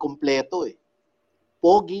hihingin, kompleto eh.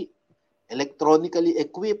 Pogi, electronically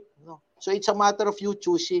equipped. No? So it's a matter of you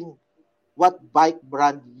choosing what bike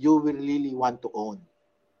brand you will really want to own.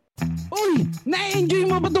 Uy, na-enjoy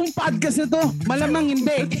mo ba tong podcast na to? Malamang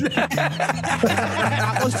hindi.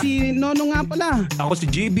 Ako si Nono nga pala. Ako si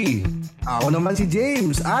JB. Ako naman si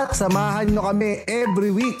James. At samahan nyo kami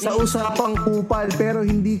every week sa usapang kupal, pero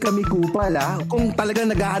hindi kami kupal ha. Kung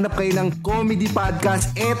talagang naghahanap kayo ng comedy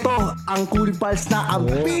podcast, eto ang Cool Pals na ang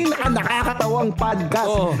pinaka-nakakatawang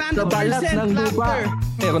podcast sa balat ng lupa.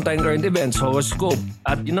 Meron tayong current events, horoscope.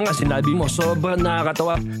 At yun na nga, sinabi mo, sobrang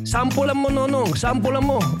nakakatawa. Sampulan mo, Nonong. Sampulan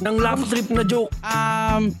mo ng laugh trip na joke.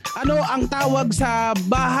 Ano ang tawag sa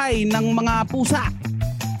bahay ng mga pusa?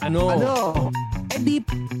 Ano? Di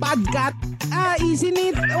podcat. Isn't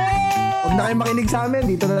it? Huwag na kayo makinig sa amin.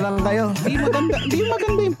 Dito na lang kayo. Di maganda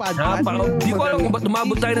yung podcast. Di ko alam kung ba't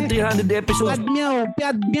umabot tayo ng 300 episodes. Pad meow.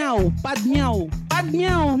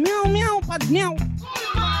 Meow, meow, pad meow.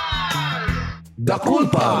 The Cool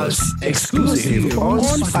Pals, exclusive on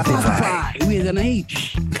Spotify. With an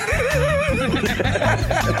H.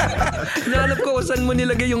 Nahanap ko kung saan mo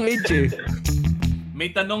nilagay yung H eh. May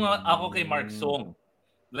tanong ako kay Marc Song.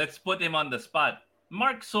 Let's put him on the spot.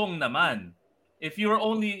 Marc Song naman, if you were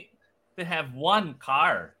only to have one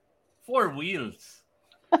car, 4 wheels,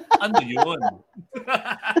 ano yun?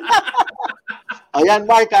 Ayan,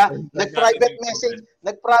 Mark ha. Nag-private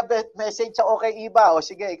message sa Okay Iba. O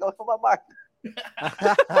sige, ikaw naman, Mark.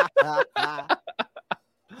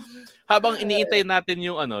 Habang iniintay natin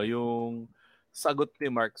yung sagot ni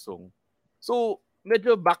Marc Song. So,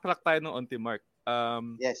 medyo backtrack tayo ng onti, Mark.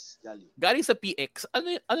 Yes, Jolly. Galing sa PX,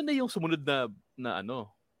 ano na yung sumunod na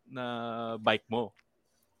bike mo?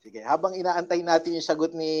 Sige, habang inaantay natin yung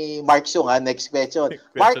sagot ni Marc Song ha, next question.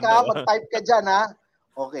 Mark ha, mag-type ka dyan ha.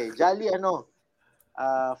 Okay, Jolly,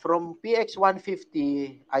 from PX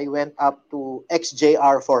 150, I went up to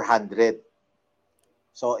XJR 400.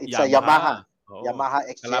 So, it's a Yamaha. Yamaha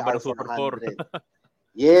XJR 400.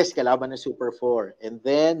 Yes, kalaban ng Super 4. And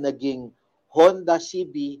then, naging Honda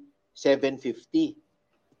CB 750.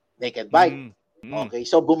 Naked bike. Okay,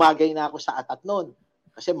 so bumagay na ako sa Atat nun.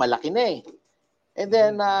 Kasi malaki na eh. And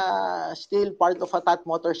then, still part of Atat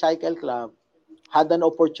Motorcycle Club, had an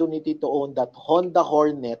opportunity to own that Honda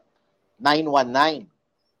Hornet 919.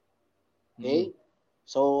 Okay?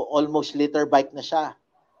 So, almost liter bike na siya.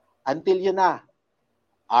 Until yun na,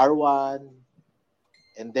 R1,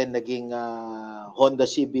 and then naging Honda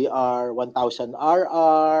CBR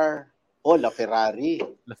 1000RR, La Ferrari.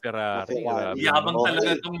 La Ferrari. Yabang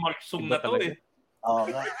talaga itong Marc Song na to eh. Oo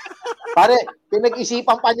nga. Pare,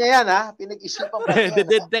 pinag-isipan pa niya yan ha. Pinag-isipan pa niya.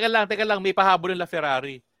 Teka lang, may pahabol ng La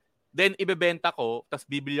Ferrari. Then, ibebenta ko, tapos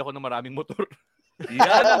bibili ako ng maraming motor. Yan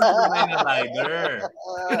ang tunay na rider.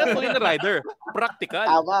 Yan ang tunay na rider. Practical.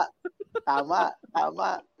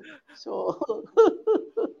 Tama. So,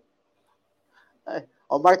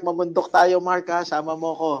 Mark, mamundok tayo, Mark ha. Sama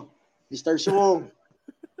mo ko. Mr. Sung.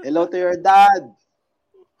 Hello to your dad.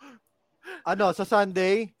 Sa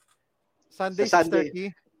Sunday? Sunday, 6:30?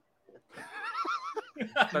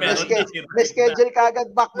 May schedule ka agad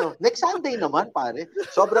back, no? Next Sunday naman, pare.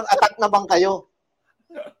 Sobrang attack naman kayo.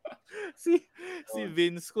 Si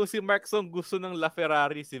Vince, kung si Marc Song gusto ng La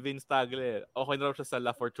Ferrari, si Vince Tagle, okay na raw siya sa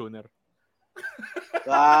La Fortuner.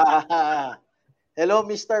 Hello,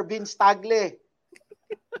 Mr. Vince Tagle.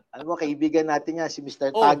 Ano mo, kaibigan natin yan, si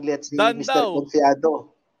Mr. Oh, Tagle at si done Mr. daw.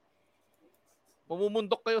 Confiado.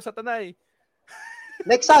 Mamumundok kayo sa Tanay.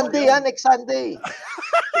 Next Sunday, next Sunday.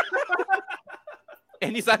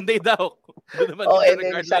 Any Sunday daw. Doon naman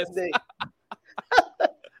Any regardless. Sunday.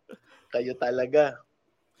 Kayo talaga.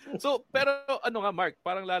 So, pero ano nga, Mark,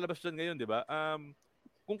 parang lalabas dyan ngayon, di ba?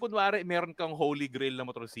 Kung kunwari, meron kang holy grail na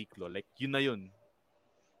motorsiklo, like, yun na yun.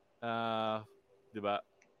 Di ba?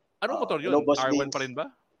 Anong motor yun? R1 pa rin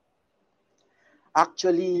ba?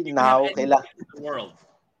 Actually, now, world.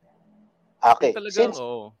 Okay. Talagang,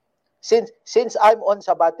 Since I'm on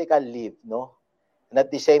sabbatical leave, no? And at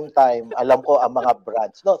the same time, alam ko ang mga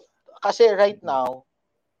brands. No, kasi right now,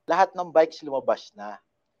 lahat ng bikes lumabas na.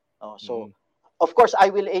 No? So, of course, I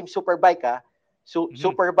will aim Superbike, ha? So,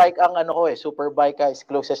 Superbike ang ano ko Superbike is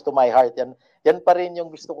closest to my heart. Yan pa rin yung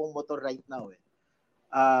gusto kong motor right now,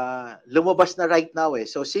 lumabas na right now,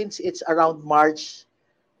 So, since it's around March,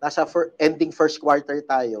 nasa ending first quarter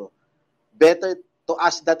tayo, better to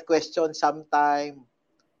ask that question sometime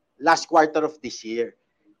last quarter of this year.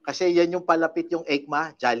 Kasi yan yung palapit yung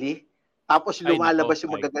EICMA, Jolly. Tapos lumalabas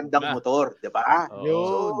yung magagandang motor, di ba?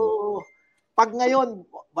 So, pag ngayon,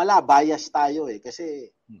 wala, bias tayo kasi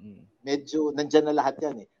medyo nandyan na lahat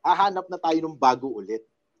yan Hahanap na tayo ng bago ulit.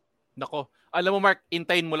 Nako, alam mo Mark,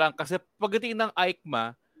 intayin mo lang kasi pagdating ng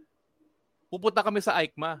EICMA, pupunta kami sa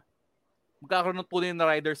EICMA. Magkakaroon ng tunay na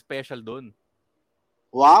rider special doon.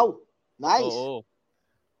 Wow! Nice! Oo.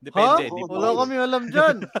 Depende. Wala kami alam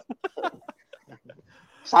dyan.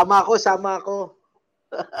 Sama ako.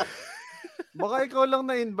 Baka ikaw lang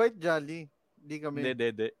na-invite, Jolly. Hindi kami.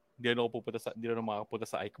 Hindi ako makapunta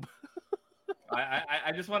sa EICMA. I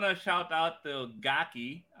just want to shout out to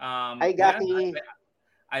Gaki. Hi, Gaki.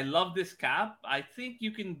 I love this cap. I think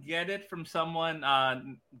you can get it from someone,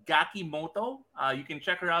 Gaki Moto. You can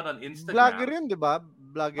check her out on Instagram. Vlogger yun, di ba?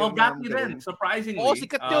 Gaki rin, surprisingly.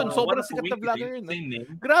 Sikat yun. Sobrang sikat na vlogger yun. Same name.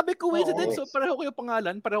 Grabe coincidence. So, pareho ko yung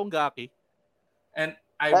pangalan. Parehong Gaki. And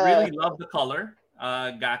I really love the color,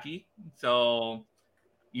 Gaki. So,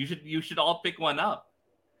 you should all pick one up.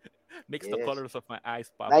 Makes the colors of my eyes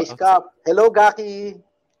pop Nice out. cap. Hello, Gaki.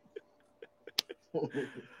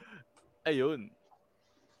 Ayun.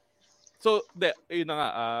 So, ayun na nga,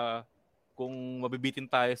 kung mabibitin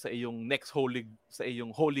tayo sa iyong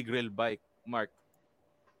holy grail bike, Mark,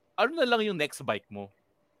 ano na lang yung next bike mo?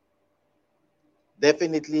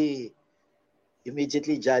 Definitely,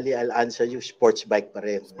 immediately, Jolly, I'll answer you, sports bike pa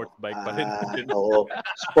rin. Sports bike pa rin. Oo,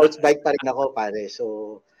 sports bike pa rin ako, pare.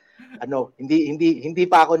 So, hindi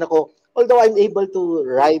pa ako although I'm able to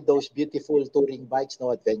ride those beautiful touring bikes,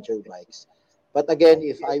 adventure bikes. But again,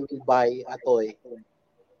 if I will buy a toy,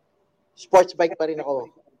 sports bike pa rin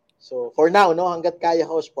ako. So, for now, hanggat kaya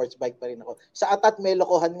ko, sports bike pa rin ako. Sa Atat, may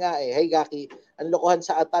lokohan nga Hey, Gaki, ang lokohan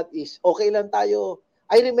sa Atat is, okay lang tayo.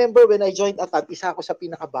 I remember when I joined Atat, isa ako sa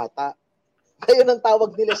pinakabata. Kayo nang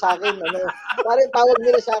tawag nila sa akin, parang tawag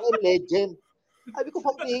nila sa akin, legend. Sabi ko,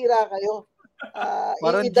 pampihira kayo.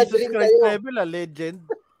 Parang Jesus Christ level, legend.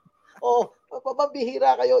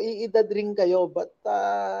 Pampihira kayo, iidad rin kayo. But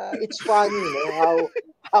it's funny,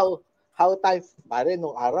 how time, pare,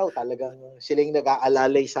 nung araw talagang silang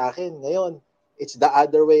nag-aalalay sa akin. Ngayon, it's the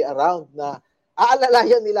other way around na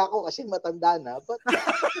aalalayan nila ako kasi matanda na. But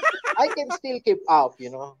I can still keep up,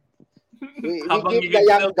 We keep the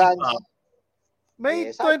young guns.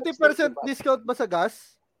 May 20% discount ba sa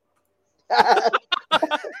gas?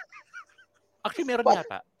 Actually, meron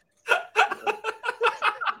yata.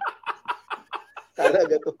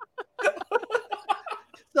 Talaga to.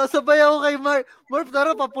 Sasabay ako kay Mark. Mark,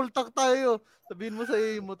 tara, papultak tayo. Sabihin mo sa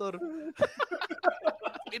iyo yung motor.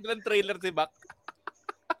 Ilan trailer si Mac?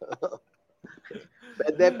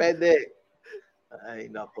 Pwede. Ay,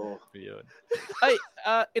 nako. Yun. Ay,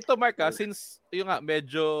 ito Mark, since yung nga,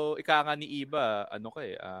 medyo ika nga ni Iba,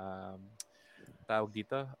 tawag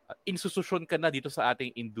dito, institusyon ka na dito sa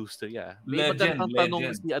ating industriya. May magandang tanong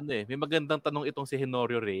may magandang tanong itong si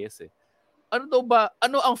Henorio Reyes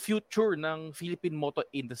Ano ang future ng Philippine motor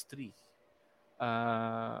industry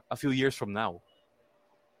a few years from now?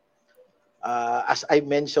 As I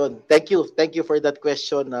mentioned, thank you for that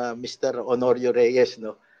question, Mr. Honorio Reyes.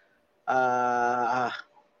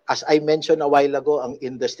 As I mentioned a while ago, ang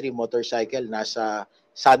industry motorcycle nasa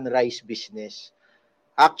sunrise business.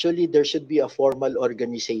 Actually, there should be a formal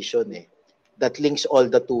organization that links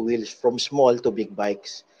all the two wheels from small to big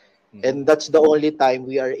bikes. And that's the only time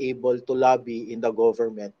we are able to lobby in the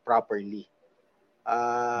government properly.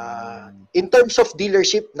 In terms of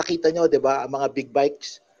dealership, nakita nyo, di ba, ang mga big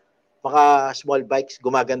bikes, mga small bikes,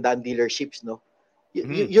 gumaganda ang dealerships,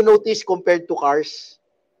 You notice compared to cars,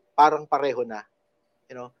 parang pareho na.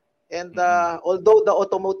 And although the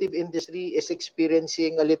automotive industry is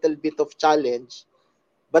experiencing a little bit of challenge,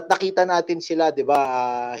 but nakita natin sila, 'di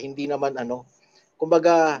ba? Hindi naman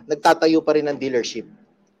kumbaga nagtatayo pa rin ng dealership.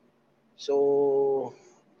 So,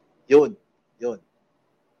 yun.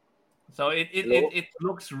 So it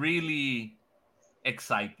looks really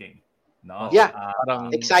exciting, no? Yeah,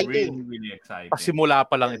 parang exciting. Really exciting. Pasimula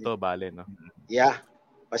pa lang ito, bale, no? Yeah.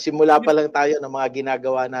 Pasimula pa lang tayo ng mga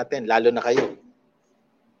ginagawa natin, lalo na kayo.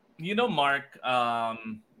 You know, Mark,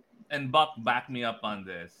 and Buck, back me up on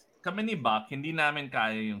this. Kami ni Buck, hindi namin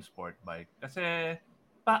kaya yung sport bike. Kasi,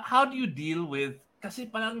 how do you deal with, kasi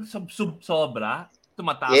parang sobra,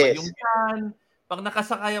 tumatama yung yan. Pag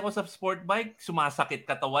nakasakay ako sa sport bike, sumasakit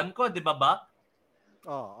katawan ko, di ba, Buck?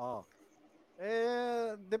 Oo.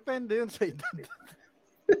 Depende yun sa edad.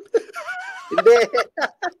 Hindi.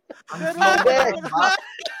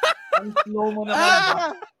 Ang slow mo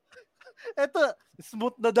naman. Eto,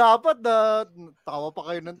 smooth na dapat na tawa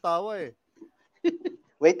pa kayo ng tawa eh.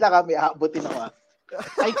 Wait lang kami, aabutin ako.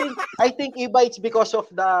 I think iba it's because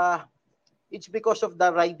of the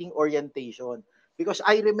riding orientation. Because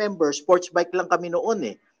I remember sports bike lang kami noon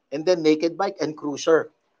eh. And then naked bike and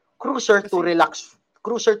cruiser. Cruiser to relax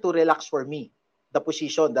for me. The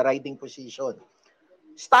position, the riding position.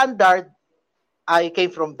 Standard, I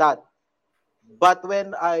came from that. But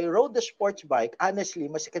when I rode the sports bike, honestly,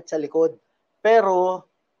 masikip sa likod. Pero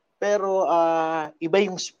iba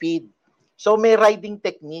yung speed. So may riding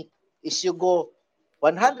technique is you go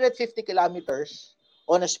 150 kilometers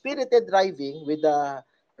on a spirited driving with a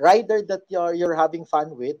rider that you're having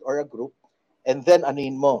fun with or a group, and then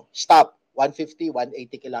anuin mo, stop, 150,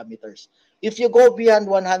 180 kilometers. If you go beyond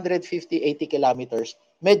 150, 80 kilometers,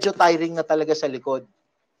 medyo tiring na talaga sa likod.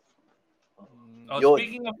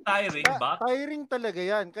 Speaking of tiring, tiring talaga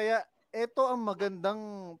yan. Kaya ito ang magandang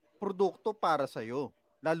produkto para sa'yo.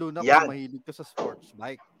 Lalo na kung mahilig ka sa sports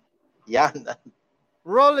bike. Yan.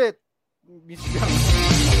 Roll it, Miss Young.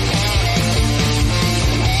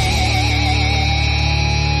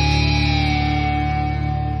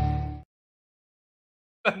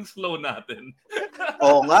 Ang slow natin.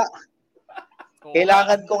 Oo nga.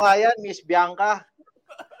 Kailangan ko nga yan, Miss Bianca.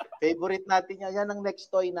 Favorite natin yan. Yan ang next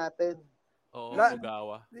toy natin. Oo,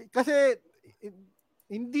 Ogawa. Kasi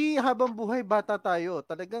hindi habang buhay bata tayo.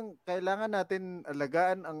 Talagang kailangan natin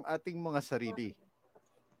alagaan ang ating mga sarili.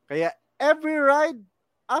 Kaya every ride,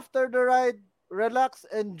 after the ride, relax,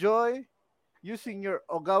 enjoy using your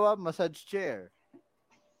Ogawa massage chair.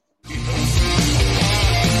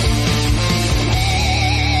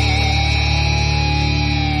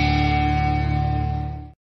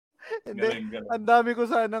 Hindi, ang dami ko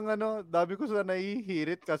sana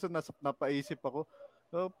ihirit kaso napaisip ako.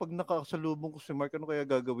 Pag nakasalubong ko si Marc, ano kaya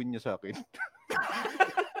gagawin niya sa akin?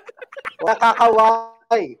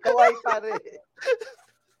 Kakaway. Kaway pare.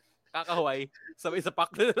 Kakaway. Sabay sa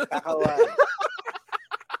pack. Kakaway.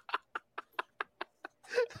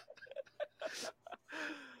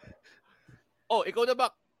 Ikaw na,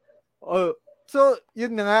 Bak. So,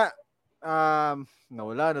 yun na nga.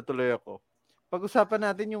 Nawala na tuloy ako. Pag-usapan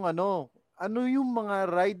natin yung ano yung mga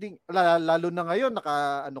riding, lalo na ngayon,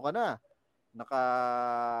 ano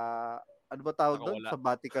ba tawag doon?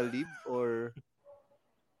 Sabbatical leave or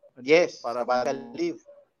yes, sabbatical leave.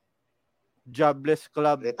 Jobless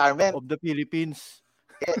Club Retirement of the Philippines.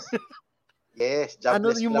 Yes. Yes,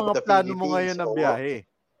 Jobless Ano yung Club mga of the plano Philippines. mo ngayon ng biyahe?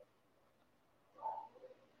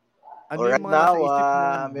 Ano right yung mga now, nasa isip mo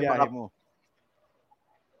ng biyahe mo?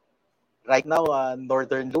 Right now,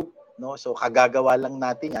 Northern Loop. No? So, kagagawa lang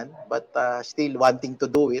natin yan. But still wanting to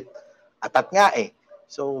do it. Atat nga eh.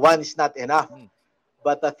 So, one is not enough.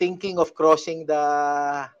 But thinking of crossing the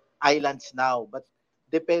islands now. But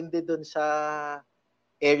depende dun sa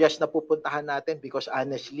areas na pupuntahan natin because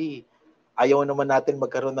honestly, ayaw naman natin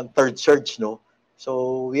magkaroon ng third surge, no?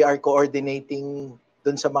 So, we are coordinating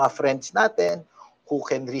dun sa mga friends natin who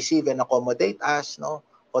can receive and accommodate us, no?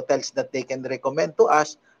 Hotels that they can recommend to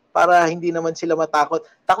us para hindi naman sila matakot.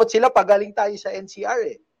 Takot sila pag galing tayo sa NCR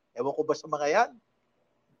eh. Ewan ko ba sa mga yan?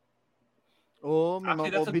 May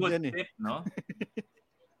mga COVID yan eh. Tip, no?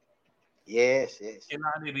 Yes.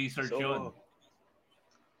 Kailangan i-research yun.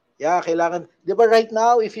 Yeah, kailangan. 'Di ba right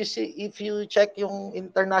now if you check yung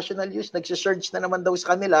international news, nagse-surge na naman daw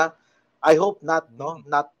sa kanila. I hope not, no?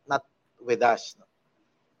 Not with us. No?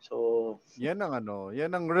 So, yan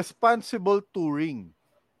ang responsible touring.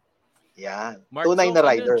 Yan. Marc, Tunay na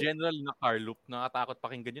rider. General na car loop, nakatakot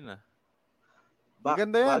pakinggan yun ah.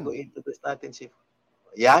 Maganda yan. Bago introduce natin si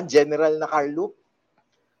yan, general na car loop.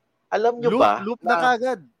 Alam nyo ba? Loop na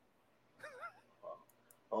kagad.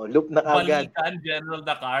 Loop na kagad. Balikan, general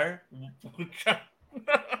na car.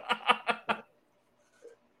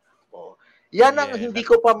 Yan ang hindi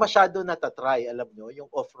ko pa masyado natatry, alam nyo,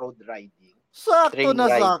 yung off-road riding. Sakto Trail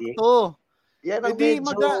na riding. sakto. Yan ang Hindi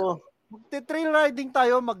medyo... magte-trail riding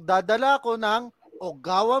tayo, magdadala ko ng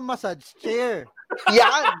Ogawa massage chair.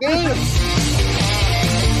 Yan, game!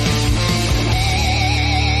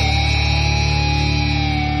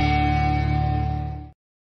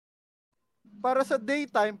 Para sa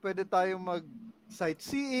daytime, pwede tayong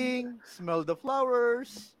mag-sightseeing, smell the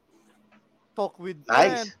flowers, talk with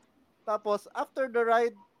friends. Tapos, after the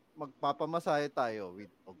ride, magpapamasahe tayo with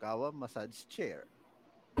Ogawa massage chair.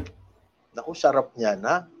 Naku, sarap niyan,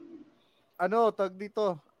 ha? Ano, tag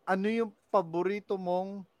dito, ano yung paborito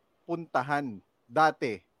mong puntahan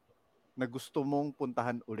dati na gusto mong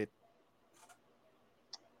puntahan ulit?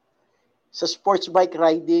 Sa sports bike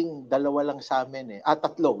riding, 2 lang sa amin eh.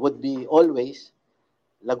 3 would be always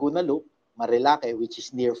Laguna Loop, Marilake, which is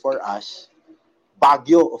near for us.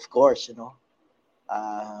 Baguio, of course, you know.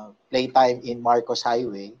 Playtime in Marcos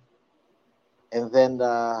Highway. And then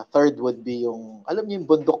the third would be yung, alam niyo yung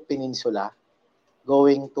Bundok Peninsula,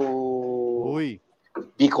 going to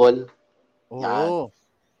Bicol. Oo.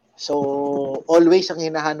 So, always ang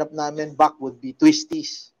hinahanap namin back would be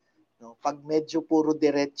twisties. No? Pag medyo puro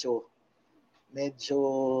diretso,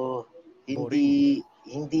 medyo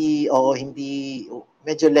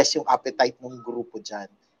medyo less yung appetite ng grupo dyan.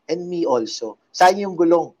 And me also. Sayang yung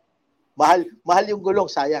gulong. Mahal yung gulong.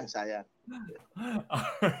 Sayang.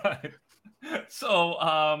 Alright. So,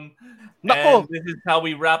 and this is how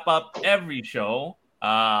we wrap up every show.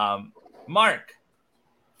 Mark,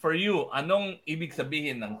 for you, anong ibig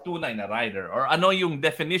sabihin ng tunay na rider? Or ano yung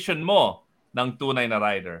definition mo ng tunay na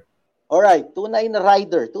rider? Alright, tunay na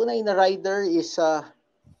rider. Tunay na rider is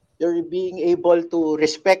you're being able to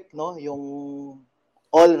respect, no, yung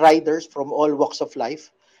all riders from all walks of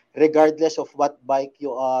life, regardless of what bike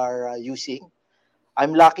you are using.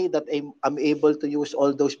 I'm lucky that I'm able to use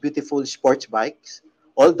all those beautiful sports bikes,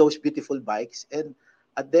 all those beautiful bikes. And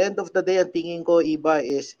at the end of the day, ang tingin ko, Iba,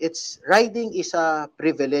 is riding is a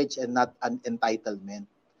privilege and not an entitlement.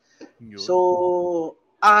 So,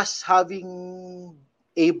 us having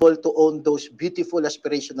able to own those beautiful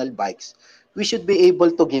aspirational bikes, we should be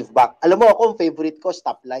able to give back. Alam mo, ako, ang favorite ko,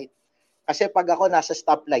 stoplight. Kasi pag ako nasa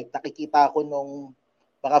stoplight, nakikita ako nung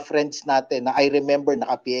mga friends natin na I remember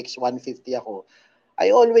naka PX 150 ako.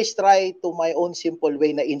 I always try to my own simple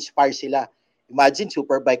way na inspire sila. Imagine,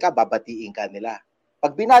 superbike ka, babatiin ka nila.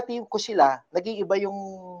 Pag binati ko sila, nag-iiba yung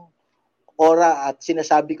aura at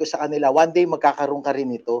sinasabi ko sa kanila, one day magkakaroon ka rin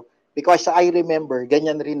ito. Because I remember,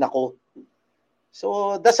 ganyan rin ako.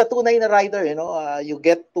 So that's a tunay na rider, you know. You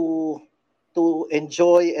get to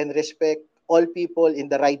enjoy and respect all people in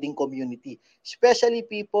the riding community, especially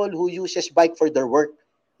people who uses bike for their work.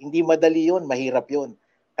 Hindi madali 'yon, mahirap 'yon.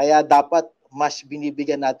 Kaya dapat mas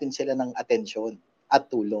binibigyan natin sila ng atensyon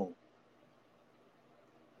at tulong.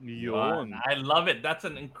 Yun. I love it. That's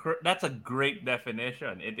a great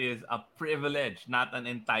definition. It is a privilege, not an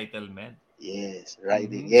entitlement. Yes,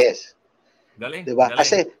 riding. Yes. Galing. Diba? Galing.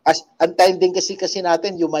 Kasi ang time din kasi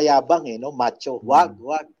natin yung mayabang no, macho. Wag.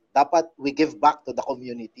 Dapat we give back to the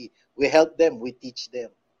community. We help them, we teach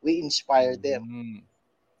them, we inspire them.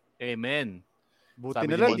 Amen. Buti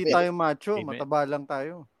na lang, di tayo macho, mataba lang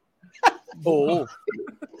tayo. Oo.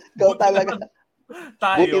 Ikaw talaga.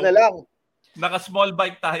 Buti na lang. Naka-small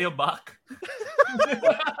bike tayo, Bak.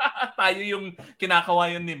 Tayo yung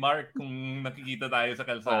kinakawayan ni Mark kung nakikita tayo sa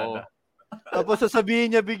kalsada. Tapos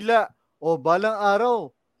sasabihin niya bigla, balang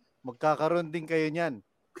araw, magkakaroon din kayo niyan.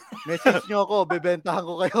 Message nyo ako, bebentahan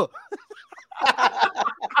ko kayo.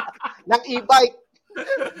 Ng e-bike.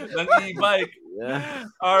 Ng e-bike. Yeah.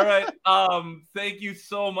 All right. Thank you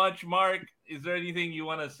so much, Mark. Is there anything you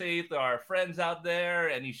want to say to our friends out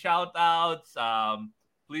there? Any shout outs?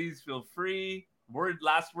 Please feel free.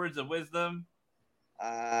 Last words of wisdom.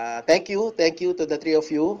 Thank you to the three of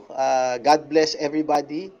you. God bless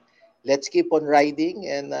everybody. Let's keep on riding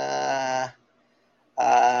and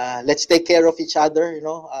let's take care of each other. You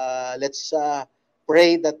know, let's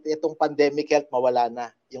pray that itong pandemic health mawala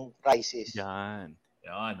na yung crisis. Yan.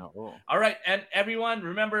 All right, and everyone,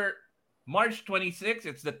 remember March 26th.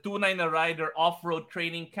 It's the Tunay na Rider Off-Road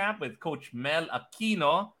Training Camp with Coach Mel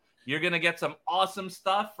Aquino. You're going to get some awesome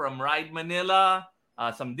stuff from Ride Manila,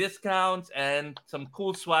 some discounts, and some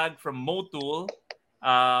cool swag from Motul.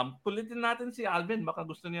 Kulitin natin si Alvin. Baka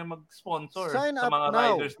gusto niya mag-sponsor sa mga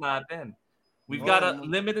riders natin. We've got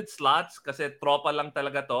limited slots kasi tropa lang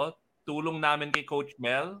talaga to. Tulong namin kay Coach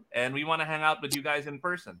Mel. And we want to hang out with you guys in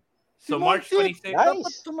person. So March 26th.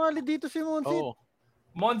 Dapat sumali dito si Monzit.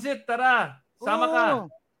 Monzit, tara. Sama ka.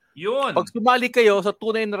 Yun. Pag sumali kayo sa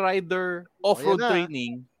Tunay na Rider Off-Road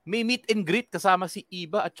Training, may meet and greet kasama si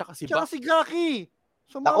Iba at saka si Tsaka Buck. si Gaki.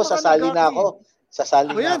 Sumama Ako, ka sasali na Gaki. ako. Sasali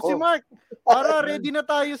O yan, na ako. si Mark. Para ready na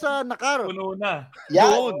tayo sa nakar. Puno na. Yan.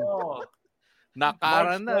 Yun.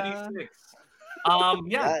 Nakara March na. 26. Yan.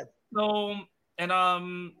 Yeah. So, and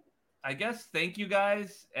I guess thank you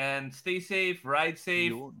guys and stay safe, ride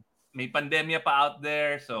safe. Yun. May pandemya pa out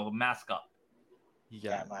there, so mask up.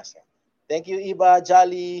 Yeah, Master. Thank you, Iba,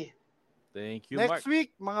 Jolly. Thank you, Next Mark.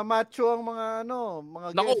 week, mga macho ang mga mga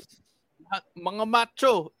Naku, guests. mga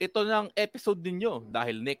macho, ito na ang episode ninyo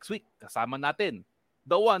dahil next week kasama natin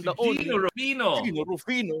the one, the only Gino Rufino. Gino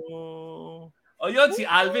Rufino. O yun, si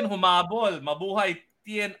Alvin humabol. Mabuhay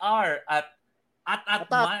TNR at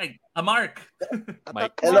Mike. Mark.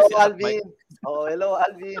 Mike. Hello, Si Alvin. Oh, hello,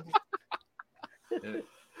 Alvin.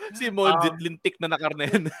 Si Moldit lintik na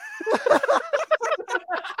nakarnen.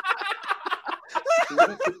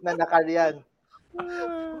 Lintik na nakaryan.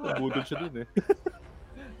 Nabudol siya dun eh.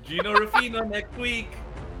 Gino Rufino next week.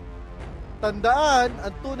 Tandaan,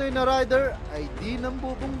 ang tunay na rider ay di nang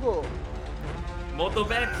bubunggo.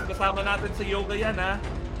 Motovex, kasama natin sa yoga yan, ha?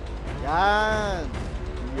 Yan.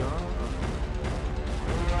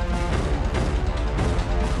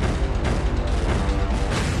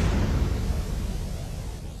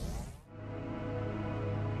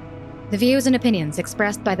 The views and opinions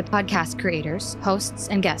expressed by the podcast creators, hosts,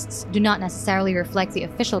 and guests do not necessarily reflect the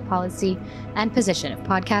official policy and position of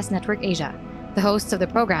Podcast Network Asia, the hosts of the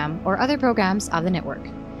program, or other programs of the network.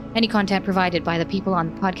 Any content provided by the people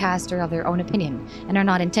on the podcast are of their own opinion and are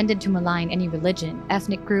not intended to malign any religion,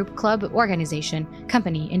 ethnic group, club, organization,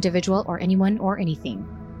 company, individual, or anyone or anything.